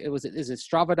Coffee. Is it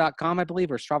Strava.com, I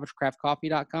believe, or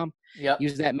StravaCraftCoffee.com? Yep.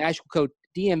 Use that magical code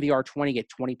DNVR20, get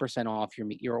 20% off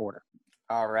your order.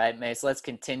 All right, Mace, let's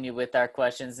continue with our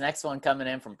questions. Next one coming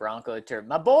in from Bronco Turb.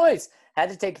 My boys had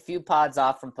to take a few pods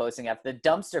off from posting after the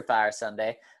dumpster fire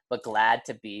Sunday, but glad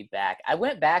to be back. I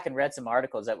went back and read some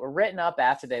articles that were written up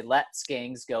after they let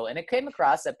Skangs go, and it came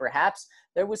across that perhaps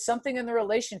there was something in the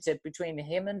relationship between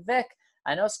him and Vic.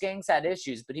 I know Skangs had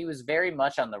issues, but he was very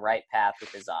much on the right path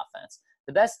with his offense.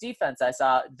 The best defense I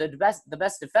saw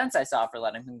for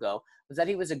letting him go was that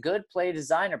he was a good play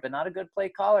designer, but not a good play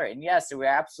caller. And yes, there were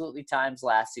absolutely times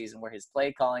last season where his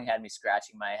play calling had me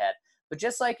scratching my head. But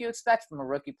just like you expect from a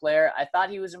rookie player, I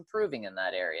thought he was improving in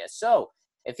that area. So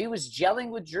if he was gelling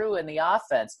with Drew in the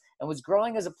offense and was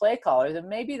growing as a play caller, then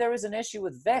maybe there was an issue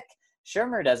with Vic.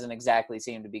 Shermer doesn't exactly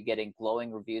seem to be getting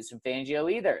glowing reviews from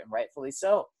Fangio either, and rightfully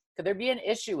so. Could there be an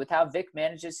issue with how Vic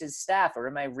manages his staff, or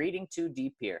am I reading too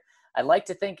deep here? I'd like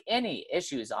to think any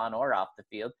issues on or off the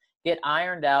field get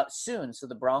ironed out soon so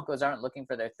the Broncos aren't looking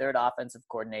for their third offensive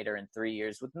coordinator in 3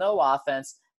 years with no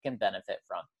offense can benefit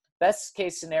from. Best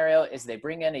case scenario is they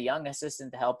bring in a young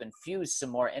assistant to help infuse some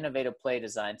more innovative play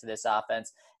design to this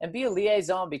offense and be a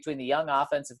liaison between the young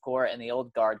offensive core and the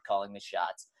old guard calling the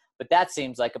shots. But that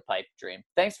seems like a pipe dream.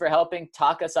 Thanks for helping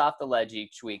talk us off the ledge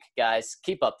each week, guys.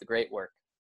 Keep up the great work.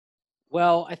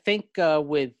 Well, I think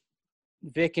with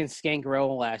Vic and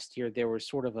Scangarello last year, there was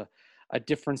sort of a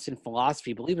difference in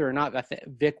philosophy. Believe it or not, I think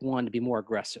Vic wanted to be more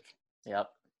aggressive. Yep.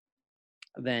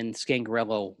 Than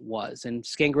Scangarello was. And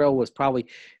Scangarello was probably,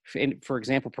 for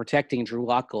example, protecting Drew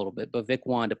Lock a little bit, but Vic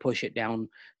wanted to push it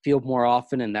downfield more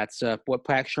often, and that's what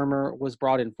Pat Shermer was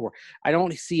brought in for. I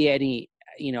don't see any,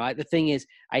 the thing is,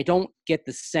 I don't get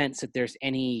the sense that there's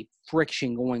any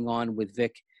friction going on with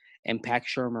Vic and Pat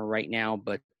Shermer right now,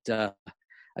 but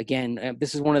again,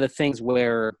 this is one of the things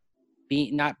where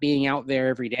not being out there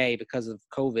every day because of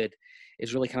COVID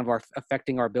is really kind of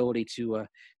affecting our ability to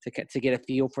get a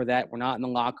feel for that. We're not in the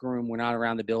locker room. We're not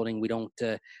around the building. We don't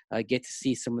get to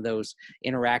see some of those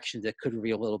interactions that could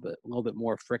reveal a little bit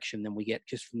more friction than we get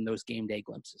just from those game day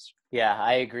glimpses. Yeah,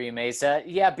 I agree, Mesa.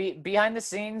 Behind the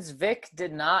scenes, Vic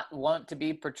did not want to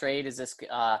be portrayed as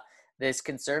this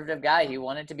conservative guy. He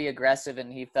wanted to be aggressive,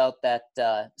 and he felt that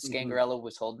Scangarello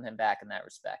was holding him back in that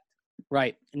respect.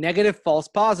 Right. Negative, false,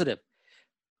 positive.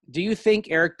 Do you think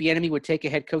Eric Bieniemy would take a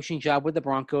head coaching job with the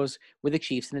Broncos, with the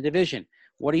Chiefs in the division?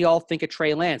 What do y'all think of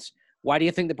Trey Lance? Why do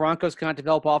you think the Broncos cannot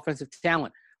develop offensive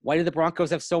talent? Why do the Broncos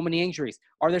have so many injuries?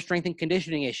 Are there strength and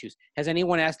conditioning issues? Has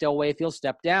anyone asked Elway if he'll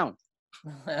step down?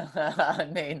 I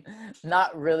mean,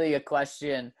 not really a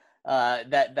question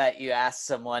that you ask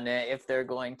someone if they're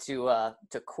going to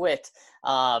quit.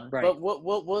 Right. But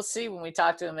we'll see when we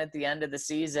talk to him at the end of the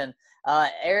season.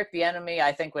 Eric Bieniemy,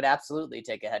 I think, would absolutely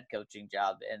take a head coaching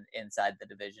job inside the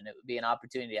division. It would be an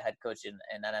opportunity to head coach in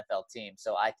an NFL team.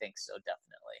 So I think so,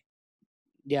 definitely.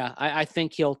 Yeah, I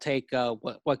think he'll take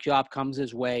what job comes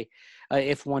his way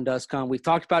if one does come. We've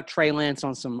talked about Trey Lance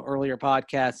on some earlier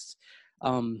podcasts.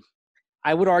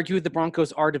 I would argue the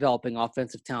Broncos are developing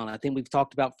offensive talent. I think we've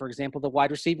talked about, for example, the wide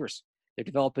receivers. They're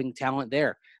developing talent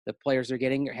there. The players they're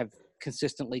getting have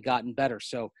consistently gotten better.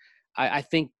 So I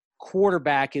think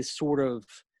quarterback is sort of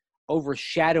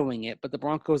overshadowing it, but the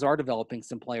Broncos are developing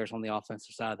some players on the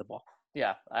offensive side of the ball.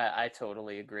 Yeah, I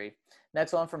totally agree.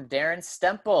 Next one from Darren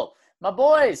Stemple. My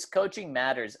boys, coaching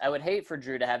matters. I would hate for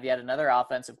Drew to have yet another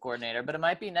offensive coordinator, but it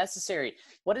might be necessary.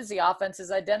 What is the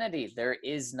offense's identity? There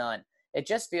is none. It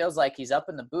just feels like he's up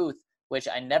in the booth, which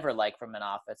I never like from an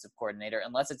offensive coordinator,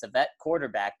 unless it's a vet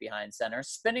quarterback behind center,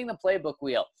 spinning the playbook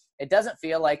wheel. It doesn't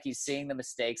feel like he's seeing the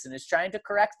mistakes and is trying to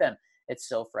correct them. It's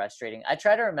so frustrating. I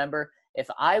try to remember if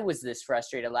I was this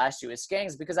frustrated last year with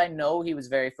Skangs because I know he was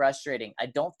very frustrating. I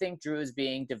don't think Drew is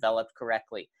being developed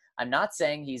correctly. I'm not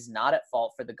saying he's not at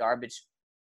fault for the garbage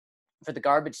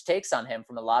takes on him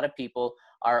from a lot of people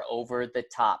are over the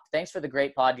top. Thanks for the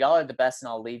great pod. Y'all are the best, and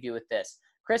I'll leave you with this.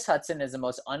 Chris Hudson is the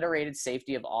most underrated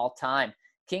safety of all time.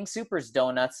 King Soopers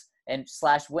donuts and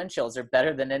 / wind chills are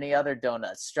better than any other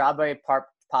donuts. Strawberry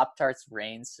Pop-Tarts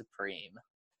reign supreme.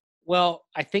 Well,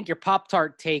 I think your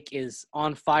Pop-Tart take is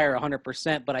on fire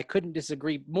 100%, but I couldn't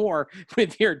disagree more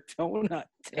with your donut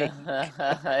take.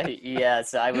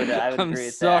 Yes, I would I'm agree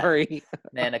with sorry.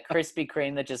 that. Man, a Krispy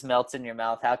Kreme that just melts in your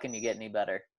mouth. How can you get any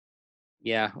better?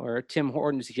 Yeah, or Tim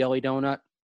Hortons jelly donut.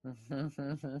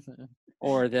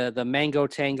 Or the Mango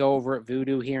Tango over at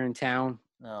Voodoo here in town.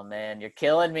 Oh, man, you're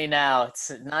killing me now.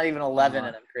 It's not even 11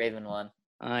 and I'm craving one.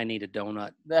 I need a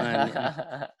donut.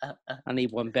 I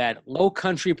need one bad. Low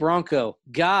Country Bronco.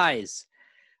 Guys,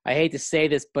 I hate to say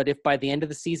this, but if by the end of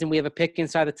the season we have a pick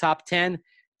inside the top 10,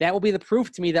 that will be the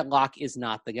proof to me that Locke is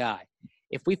not the guy.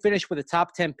 If we finish with a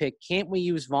top 10 pick, can't we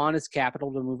use Vaughn as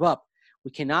capital to move up? We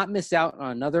cannot miss out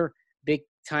on another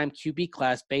big-time QB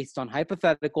class based on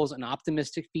hypotheticals and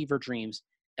optimistic fever dreams.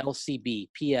 LCB.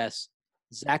 P.S.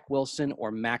 Zach Wilson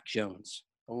or Mac Jones.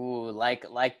 Ooh, like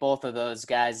both of those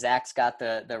guys. Zach's got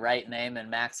the right name and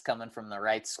Mac's coming from the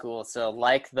right school. So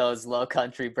like those Low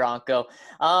Country Bronco.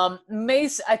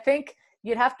 Mace, I think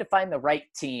you'd have to find the right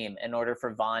team in order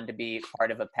for Vaughn to be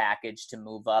part of a package to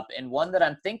move up. And one that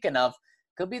I'm thinking of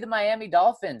could be the Miami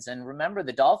Dolphins. And remember,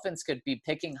 the Dolphins could be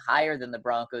picking higher than the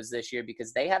Broncos this year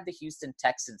because they have the Houston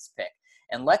Texans pick.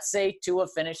 And let's say Tua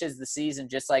finishes the season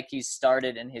just like he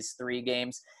started in his 3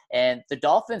 games. And the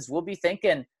Dolphins will be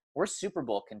thinking, we're Super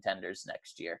Bowl contenders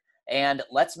next year. And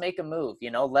let's make a move.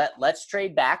 Let's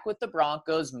trade back with the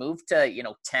Broncos, move to,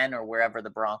 10 or wherever the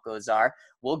Broncos are.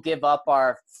 We'll give up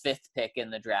our 5th pick in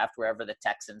the draft, wherever the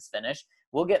Texans finish.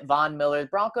 We'll get Von Miller. The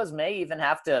Broncos may even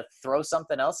have to throw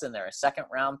something else in there, a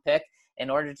 2nd-round pick, in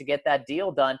order to get that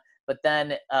deal done. But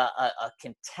then a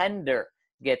contender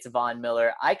gets Von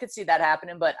Miller. I could see that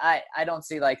happening, but I don't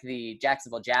see like the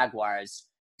Jacksonville Jaguars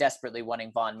desperately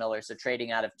wanting Von Miller, so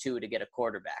trading out of 2 to get a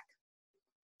quarterback.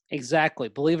 Exactly.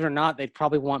 Believe it or not, they'd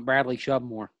probably want Bradley Chubb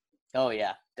more. Oh,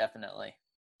 yeah, definitely.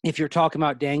 If you're talking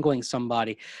about dangling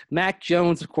somebody. Mac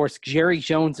Jones, of course, Jerry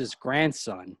Jones's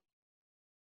grandson.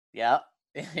 Yep.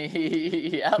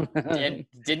 Yep.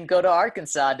 Didn't go to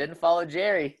Arkansas. Didn't follow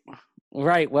Jerry.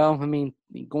 Right. Well, I mean,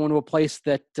 going to a place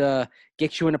that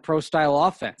gets you in a pro-style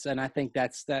offense, and I think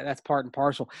that's part and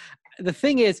parcel. The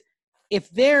thing is, if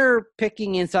they're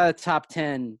picking inside the top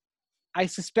 10, I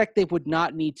suspect they would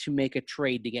not need to make a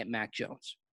trade to get Mac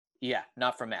Jones. Yeah,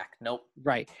 not for Mac. Nope.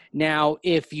 Right. Now,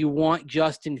 if you want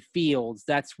Justin Fields,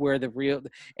 that's where the real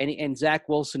 – and Zach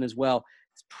Wilson as well.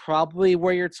 It's probably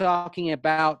where you're talking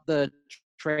about the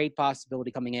trade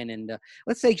possibility coming in. And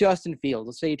let's say Justin Fields.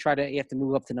 Let's say you have to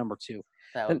move up to number 2.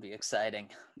 That would be exciting.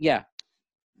 Yeah.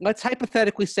 Let's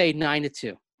hypothetically say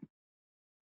 9-2.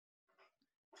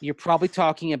 You're probably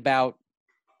talking about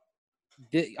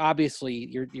obviously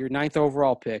your 9th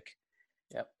overall pick.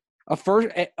 Yep.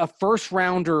 A first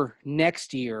rounder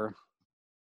next year,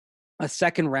 a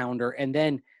 2nd rounder, and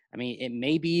then I mean it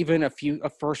may be even a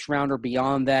first rounder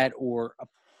beyond that, or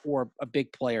a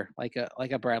big player like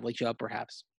a Bradley Chubb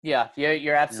perhaps. Yeah,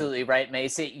 you're absolutely right,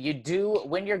 Macy. You do,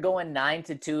 when you're going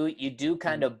 9-2, you do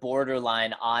kind of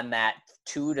borderline on that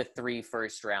 2 to 3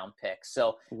 first round picks.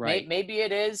 So right. maybe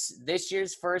it is this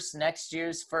year's first, next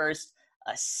year's first.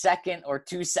 a second or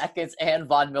 2 seconds and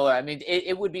Von Miller. I mean,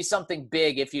 it would be something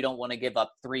big if you don't want to give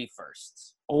up 3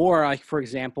 firsts. Or, like, for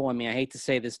example, I mean, I hate to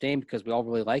say this name because we all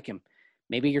really like him.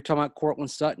 Maybe you're talking about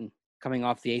Cortland Sutton coming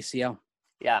off the ACL.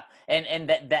 Yeah, and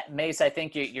that Mace, I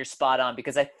think you're spot on,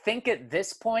 because I think at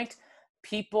this point,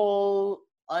 people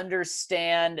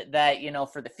understand that,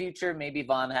 for the future, maybe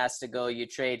Von has to go, you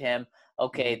trade him.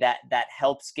 Okay, that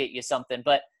helps get you something.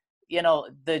 But,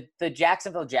 the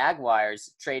Jacksonville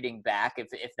Jaguars trading back,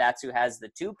 if that's who has the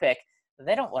 2 pick,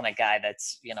 they don't want a guy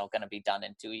that's, going to be done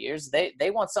in 2 years.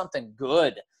 They want something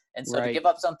good. And so to give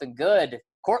up something good,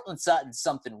 Cortland Sutton's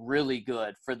something really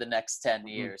good for the next 10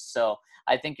 years. So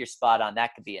I think you're spot on.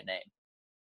 That could be a name.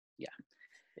 Yeah.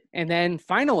 And then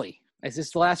finally, is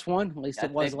this the last one? At least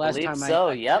it was the last time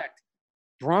I checked.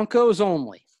 Broncos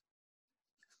only.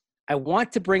 I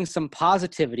want to bring some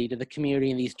positivity to the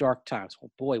community in these dark times. Oh,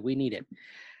 boy, we need it.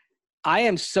 I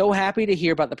am so happy to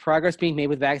hear about the progress being made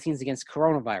with vaccines against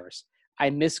coronavirus. I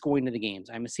miss going to the games.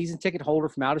 I'm a season ticket holder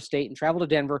from out of state and travel to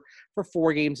Denver for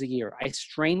 4 games a year. I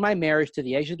strained my marriage to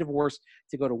the edge of divorce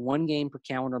to go to 1 game per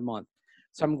calendar month.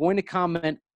 So I'm going to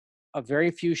comment with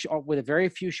a very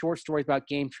few short stories about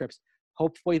game trips.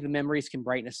 Hopefully the memories can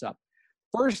brighten us up.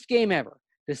 First game ever,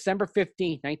 December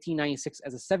 15th, 1996.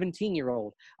 As a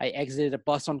 17-year-old, I exited a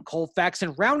bus on Colfax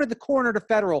and rounded the corner to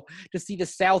Federal to see the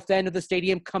south end of the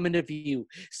stadium come into view.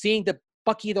 Seeing the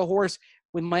Bucky the Horse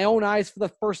with my own eyes for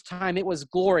the first time, it was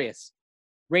glorious.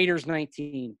 Raiders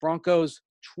 19, Broncos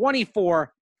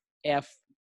 24,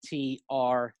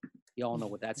 FTR. You all know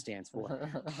what that stands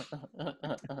for.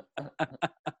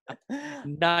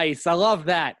 Nice. I love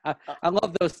that. I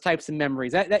love those types of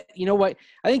memories. That you know what?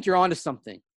 I think you're onto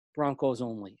something, Broncos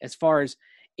only, as far as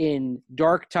in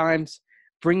dark times,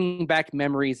 bringing back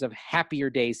memories of happier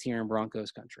days here in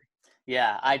Broncos country.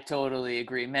 Yeah, I totally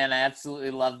agree, man. I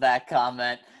absolutely love that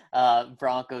comment,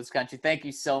 Broncos country. Thank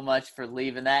you so much for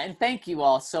leaving that. And thank you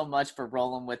all so much for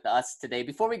rolling with us today.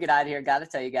 Before we get out of here, got to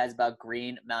tell you guys about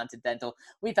Green Mountain Dental.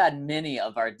 We've had many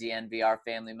of our DNVR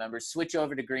family members switch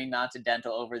over to Green Mountain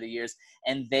Dental over the years,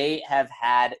 and they have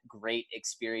had great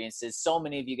experiences. So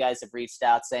many of you guys have reached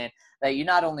out saying that you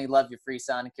not only love your free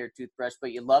Sonicare toothbrush,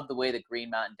 but you love the way that Green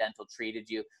Mountain Dental treated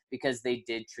you, because they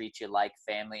did treat you like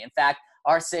family. In fact,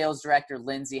 our sales director,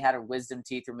 Lindsay, had her wisdom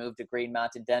teeth removed at Green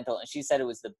Mountain Dental, and she said it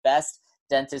was the best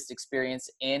dentist experience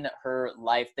in her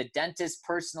life. The dentist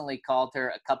personally called her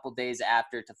a couple days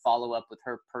after to follow up with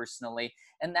her personally,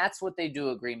 and that's what they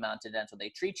do at Green Mountain Dental. They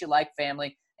treat you like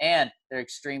family, and they're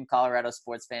extreme Colorado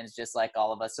sports fans just like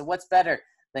all of us. So what's better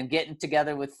than getting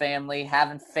together with family,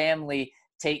 having family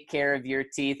take care of your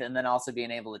teeth, and then also being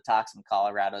able to talk some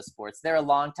Colorado sports? They're a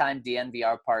longtime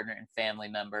DNVR partner and family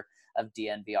member of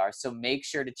DNVR. So make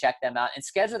sure to check them out and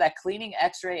schedule that cleaning,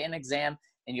 x-ray, and exam,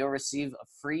 and you'll receive a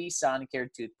free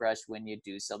Sonicare toothbrush when you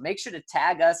do so. Make sure to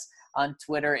tag us on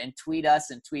Twitter and tweet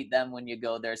us and tweet them when you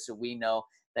go there, so we know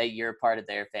that you're part of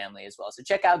their family as well. So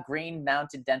check out Green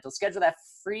Mountain Dental. Schedule that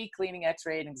free cleaning,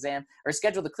 x-ray, and exam, or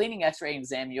schedule the cleaning, x-ray, and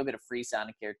exam, and you'll get a free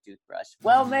Sonicare toothbrush.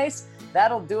 Well, Mace,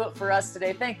 that'll do it for us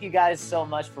today. Thank you guys so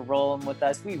much for rolling with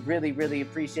us. We really, really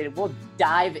appreciate it. We'll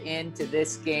dive into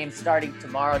this game starting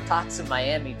tomorrow, talk some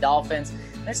Miami Dolphins.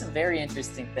 There's some very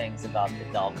interesting things about the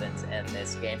Dolphins and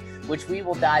this game, which we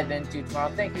will dive into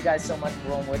tomorrow. Thank you guys so much for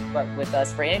rolling with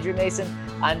us. For Andrew Mason,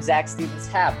 I'm Zach Stevens.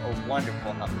 Have a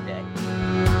wonderful hump day.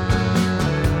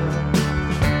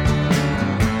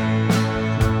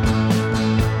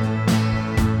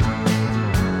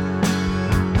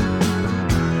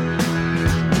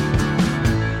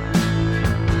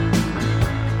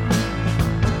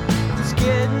 It's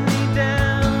getting